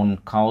brown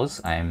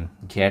cows I am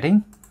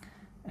getting.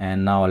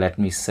 And now let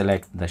me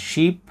select the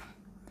sheep.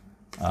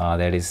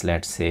 That is,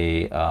 let's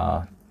say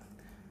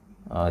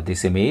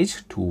this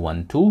image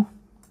 212,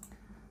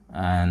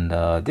 and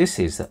this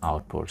is the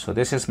output. So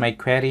this is my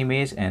query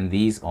image, and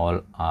these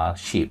all are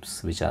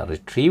sheeps which are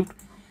retrieved.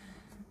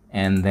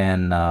 And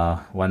then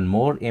one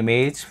more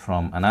image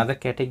from another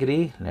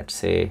category. Let's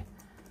say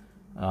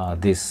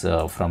this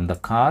from the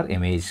car,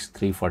 image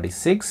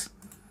 346,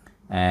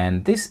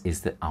 and this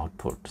is the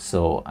output.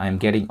 So I'm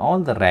getting all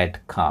the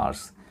red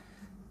cars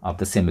of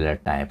the similar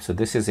type. So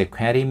this is a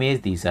query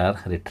image, these are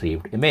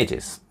retrieved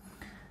images.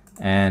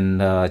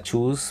 And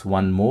choose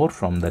one more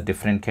from the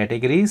different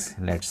categories.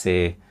 Let's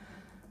say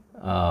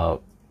from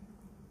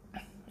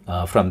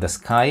the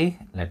sky,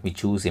 let me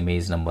choose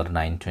image number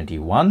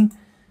 921,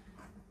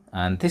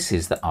 and this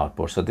is the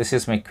output. So this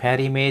is my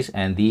query image,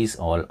 and these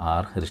all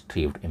are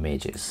retrieved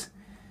images.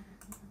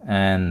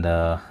 And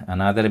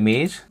another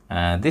image,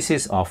 this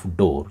is of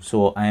door.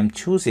 So I am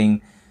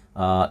choosing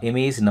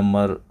image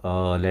number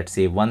let's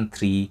say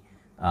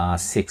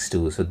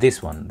 1362. So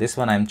this one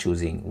I'm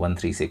choosing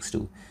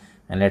 1362,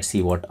 and let's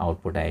see what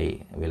output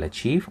I will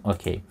achieve.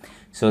 Okay,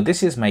 so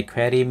this is my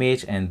query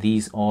image, and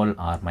these all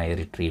are my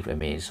retrieved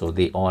image. So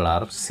they all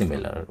are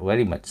similar,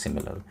 very much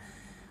similar.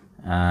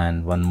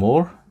 And one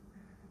more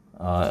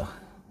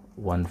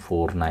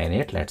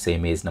 1498, let's say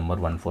image number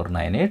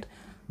 1498.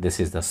 This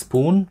is the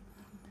spoon,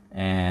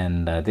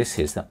 and this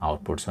is the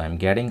output. So I'm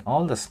getting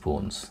all the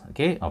spoons,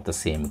 okay, of the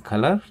same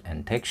color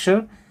and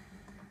texture.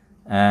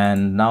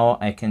 And now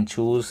I can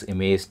choose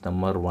image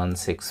number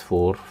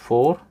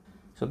 1644.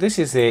 So this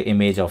is a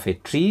image of a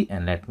tree,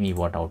 and let me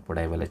what output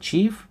I will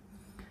achieve.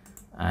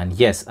 And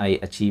yes, I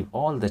achieve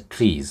all the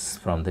trees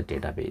from the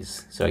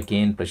database. So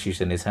again,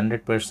 precision is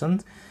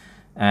 100%.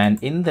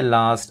 And in the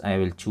last, I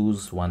will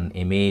choose one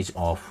image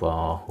of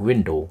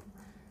window.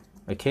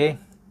 Okay,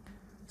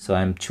 so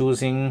I'm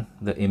choosing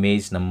the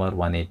image number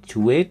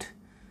 1828,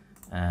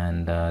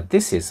 and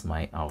this is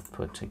my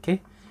output.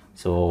 Okay,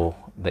 so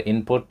the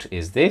input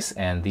is this,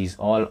 and these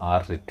all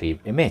are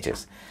retrieved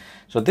images.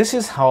 So this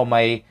is how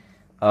my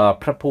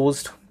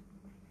proposed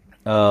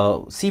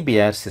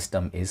CBIR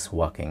system is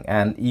working.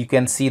 And you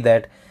can see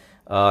that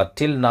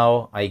Till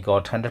now I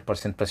got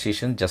 100%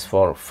 precision just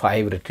for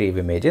 5 retrieve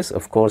images.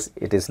 Of course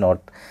it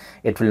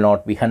will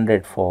not be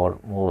 100 for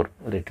more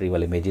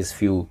retrieval images.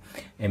 Few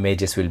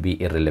images will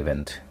be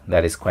irrelevant.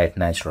 That is quite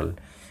natural,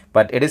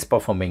 but it is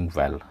performing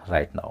well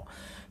right now.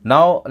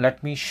 Now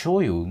let me show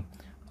you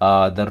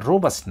the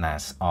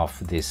robustness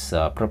of this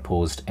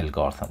proposed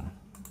algorithm.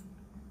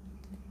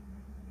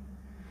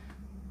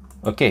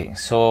 Okay,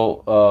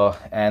 so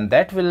and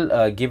that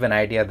will give an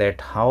idea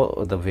that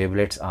how the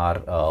wavelets are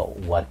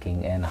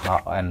working and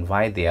how and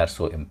why they are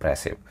so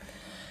impressive.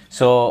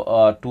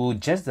 So to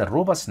judge the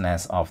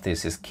robustness of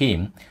this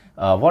scheme,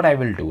 what I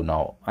will do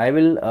now, I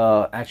will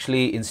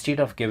actually,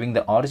 instead of giving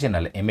the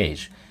original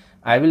image,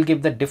 I will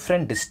give the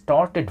different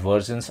distorted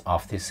versions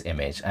of this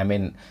image. I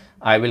mean,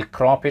 I will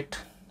crop it,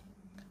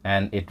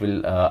 and it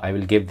will I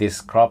will give this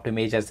cropped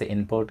image as the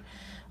input.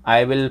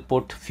 I will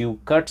put few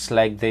cuts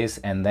like this,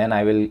 and then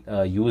I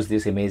will use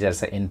this image as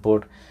the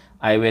input.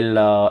 I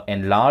will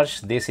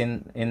enlarge this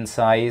in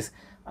size.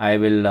 I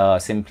will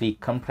simply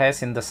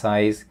compress in the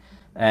size,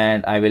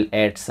 and I will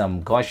add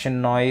some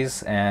Gaussian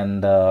noise,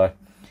 and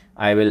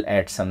I will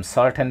add some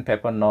salt and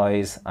pepper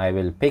noise. I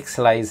will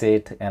pixelize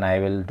it, and I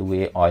will do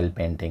a oil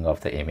painting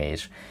of the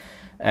image.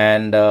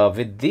 And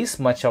with this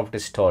much of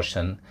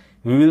distortion,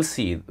 we will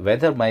see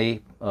whether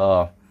my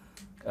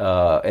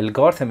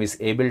algorithm is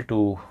able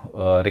to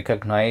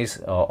recognize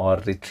or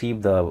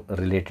retrieve the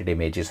related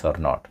images or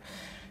not.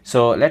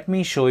 So let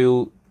me show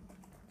you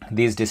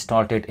these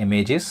distorted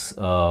images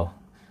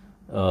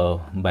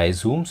by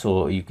zoom,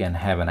 so you can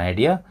have an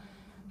idea.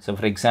 So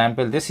for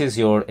example, this is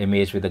your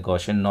image with the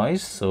Gaussian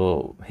noise.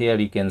 So here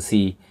you can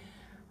see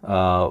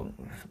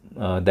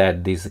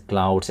that these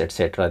clouds,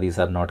 etc., these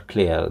are not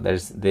clear.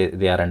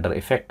 They are under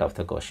effect of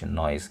the Gaussian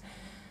noise.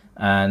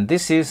 And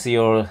this is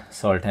your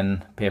salt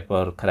and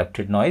pepper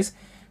corrupted noise.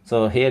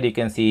 So here you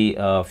can see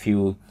a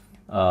few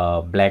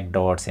black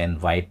dots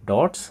and white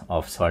dots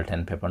of salt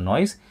and pepper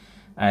noise,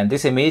 and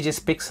this image is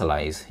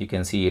pixelized. You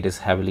can see it is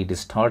heavily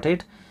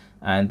distorted,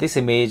 and this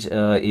image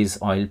is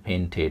oil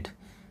painted.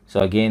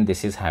 So again,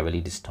 this is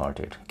heavily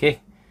distorted.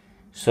 Okay,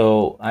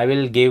 so I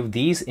will give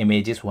these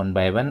images one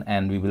by one,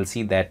 and we will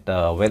see that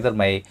whether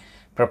my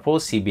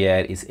proposed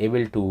CBIR is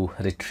able to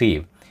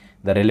retrieve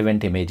the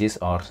relevant images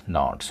or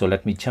not. So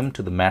let me jump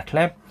to the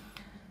MATLAB,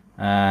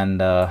 and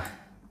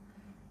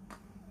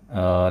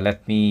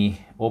let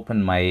me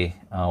open my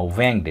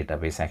Wang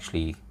database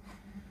actually.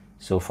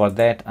 So for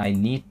that I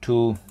need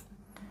to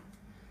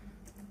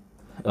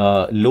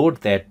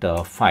load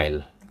that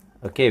file,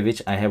 okay,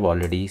 which I have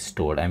already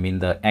stored. I mean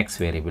the X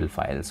variable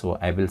file. So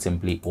I will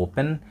simply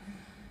open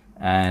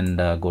and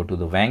go to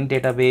the Wang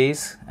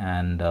database,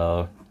 and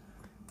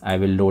I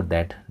will load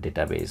that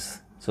database.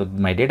 So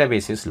my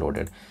database is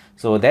loaded.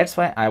 So that's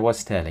why I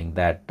was telling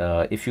that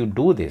if you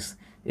do this,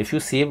 if you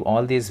save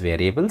all these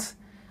variables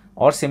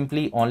or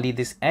simply only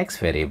these X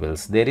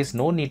variables, there is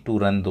no need to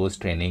run those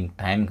training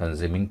time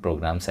consuming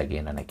programs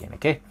again and again.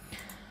 Okay,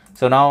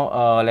 so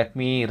now let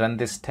me run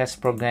this test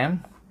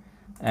program,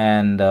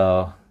 and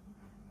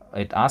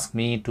it asked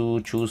me to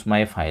choose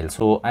my file.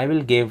 So I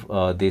will give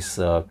this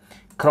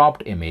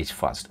cropped image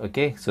first.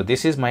 Okay, so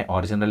this is my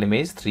original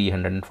image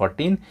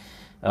 314.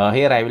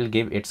 Here I will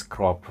give its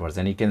cropped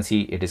version. You can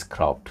see it is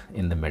cropped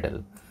in the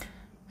middle.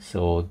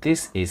 So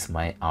this is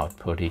my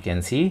output. You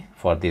can see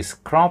for this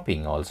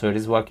cropping also it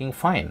is working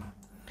fine.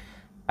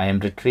 I am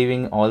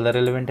retrieving all the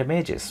relevant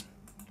images.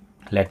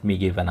 Let me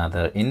give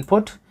another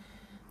input,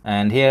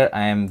 and here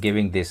I am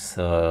giving this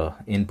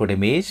input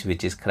image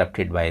which is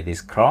corrupted by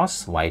this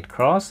cross, white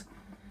cross,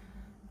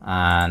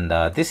 and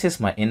this is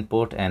my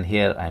input, and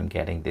here I am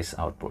getting this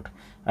output.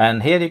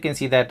 And here you can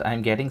see that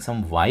I'm getting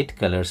some white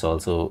colors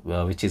also,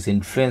 which is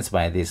influenced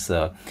by this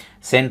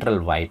central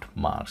white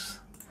marks.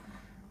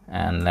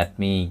 And let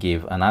me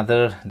give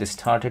another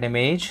distorted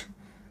image,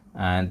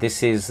 and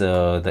this is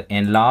the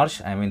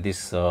enlarged. I mean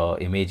this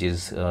image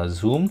is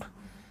zoomed.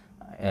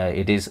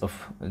 It is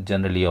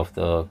generally of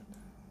the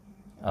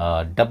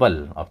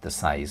double of the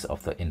size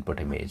of the input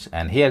image,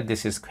 and here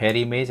this is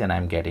query image, and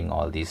I'm getting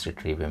all these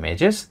retrieve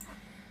images.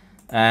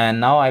 And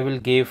now I will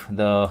give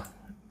the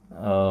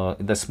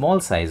small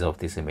size of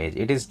this image.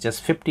 It is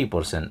just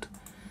 50%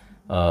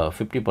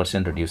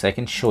 reduced. I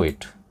can show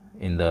it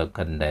in the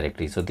current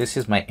directory. So this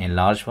is my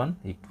enlarged one.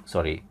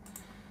 Sorry,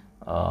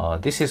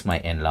 this is my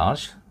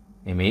enlarged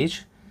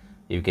image,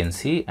 you can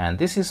see, and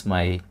this is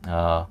my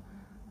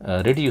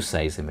reduced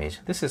size image.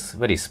 This is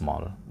very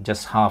small,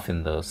 just half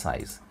in the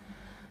size.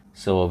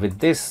 So with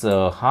this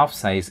half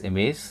size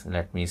image,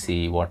 let me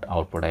see what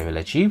output I will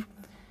achieve.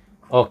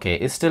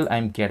 Okay, still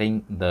I'm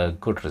getting the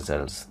good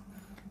results.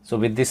 So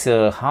with this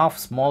half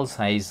small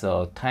size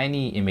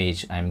tiny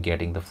image, I'm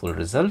getting the full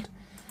result.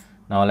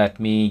 Now let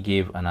me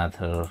give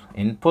another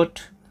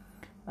input.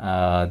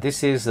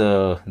 This is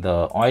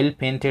the oil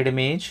painted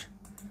image.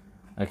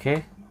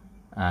 Okay,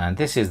 and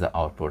this is the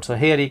output. So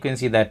here you can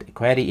see that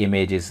query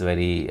image is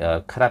very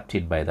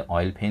corrupted by the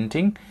oil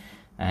painting,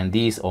 and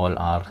these all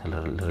are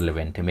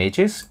relevant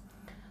images.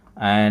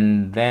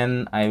 and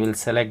then I will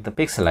select the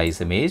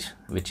pixelized image,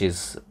 which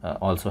is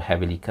also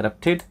heavily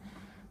corrupted.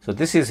 So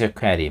this is your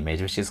query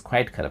image, which is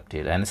quite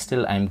corrupted, and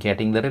still I'm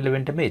getting the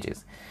relevant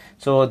images.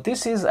 So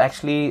this is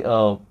actually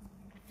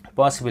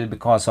possible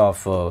because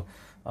of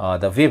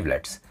the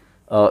wavelets.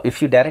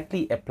 If you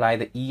directly apply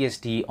the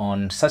EHD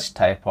on such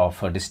type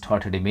of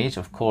distorted image,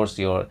 of course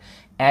your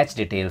edge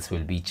details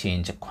will be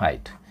changed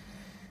quite.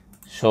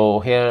 So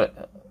here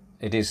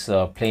it is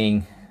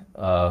playing,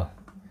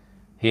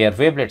 here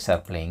wavelets are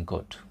playing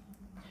good.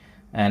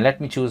 And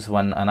let me choose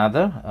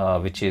another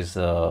which is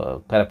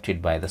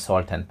corrupted by the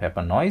salt and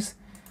pepper noise,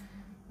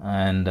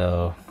 and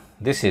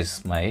this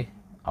is my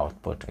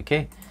output.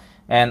 Okay,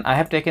 and I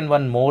have taken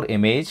one more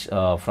image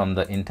from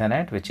the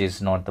internet, which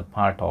is not the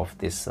part of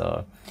this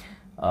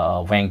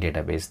Wang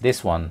database,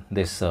 this one,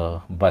 this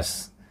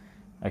bus.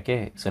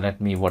 Okay, so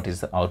what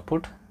is the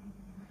output?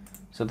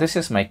 So this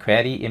is my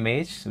query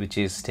image, which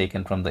is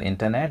taken from the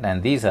internet,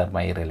 and these are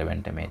my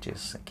relevant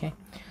images. Okay,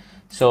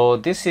 so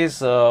this is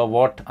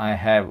what I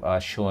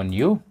have shown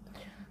you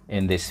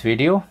in this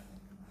video.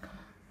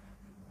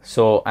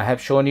 So I have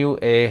shown you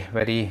a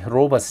very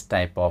robust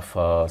type of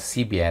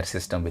CBIR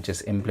system, which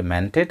is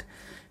implemented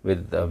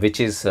with which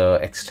is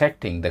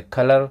extracting the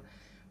color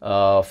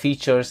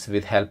features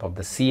with help of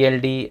the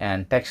CLD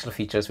and textual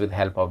features with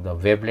help of the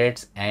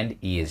wavelets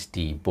and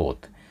EHD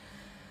both,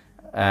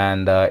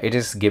 and it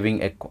is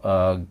giving a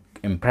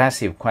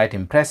quite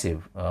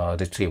impressive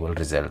retrieval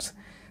results.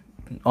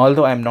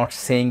 Although I'm not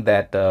saying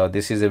that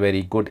this is a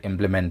very good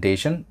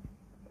implementation,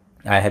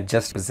 I have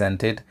just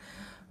presented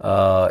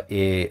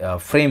a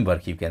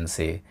framework, you can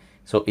say.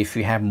 So if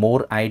you have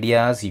more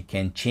ideas, you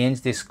can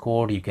change this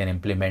code, you can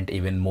implement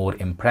even more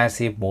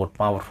impressive, more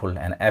powerful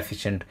and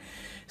efficient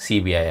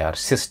CBIR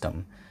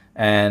system.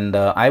 And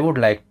I would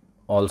like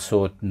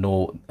also to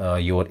know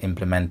your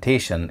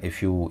implementation,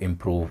 if you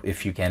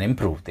can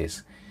improve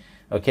this.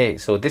 Okay,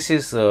 so this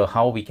is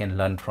how we can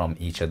learn from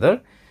each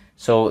other.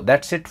 So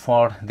that's it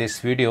for this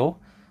video.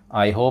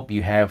 I hope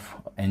you have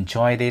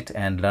enjoyed it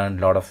and learned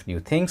a lot of new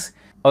things.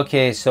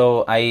 Okay,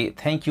 so I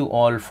thank you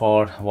all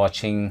for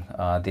watching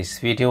this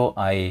video.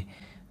 I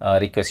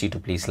request you to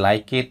please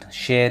like it,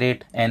 share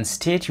it, and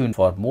stay tuned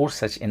for more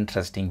such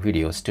interesting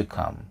videos to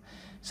come.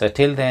 So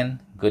till then,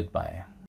 goodbye.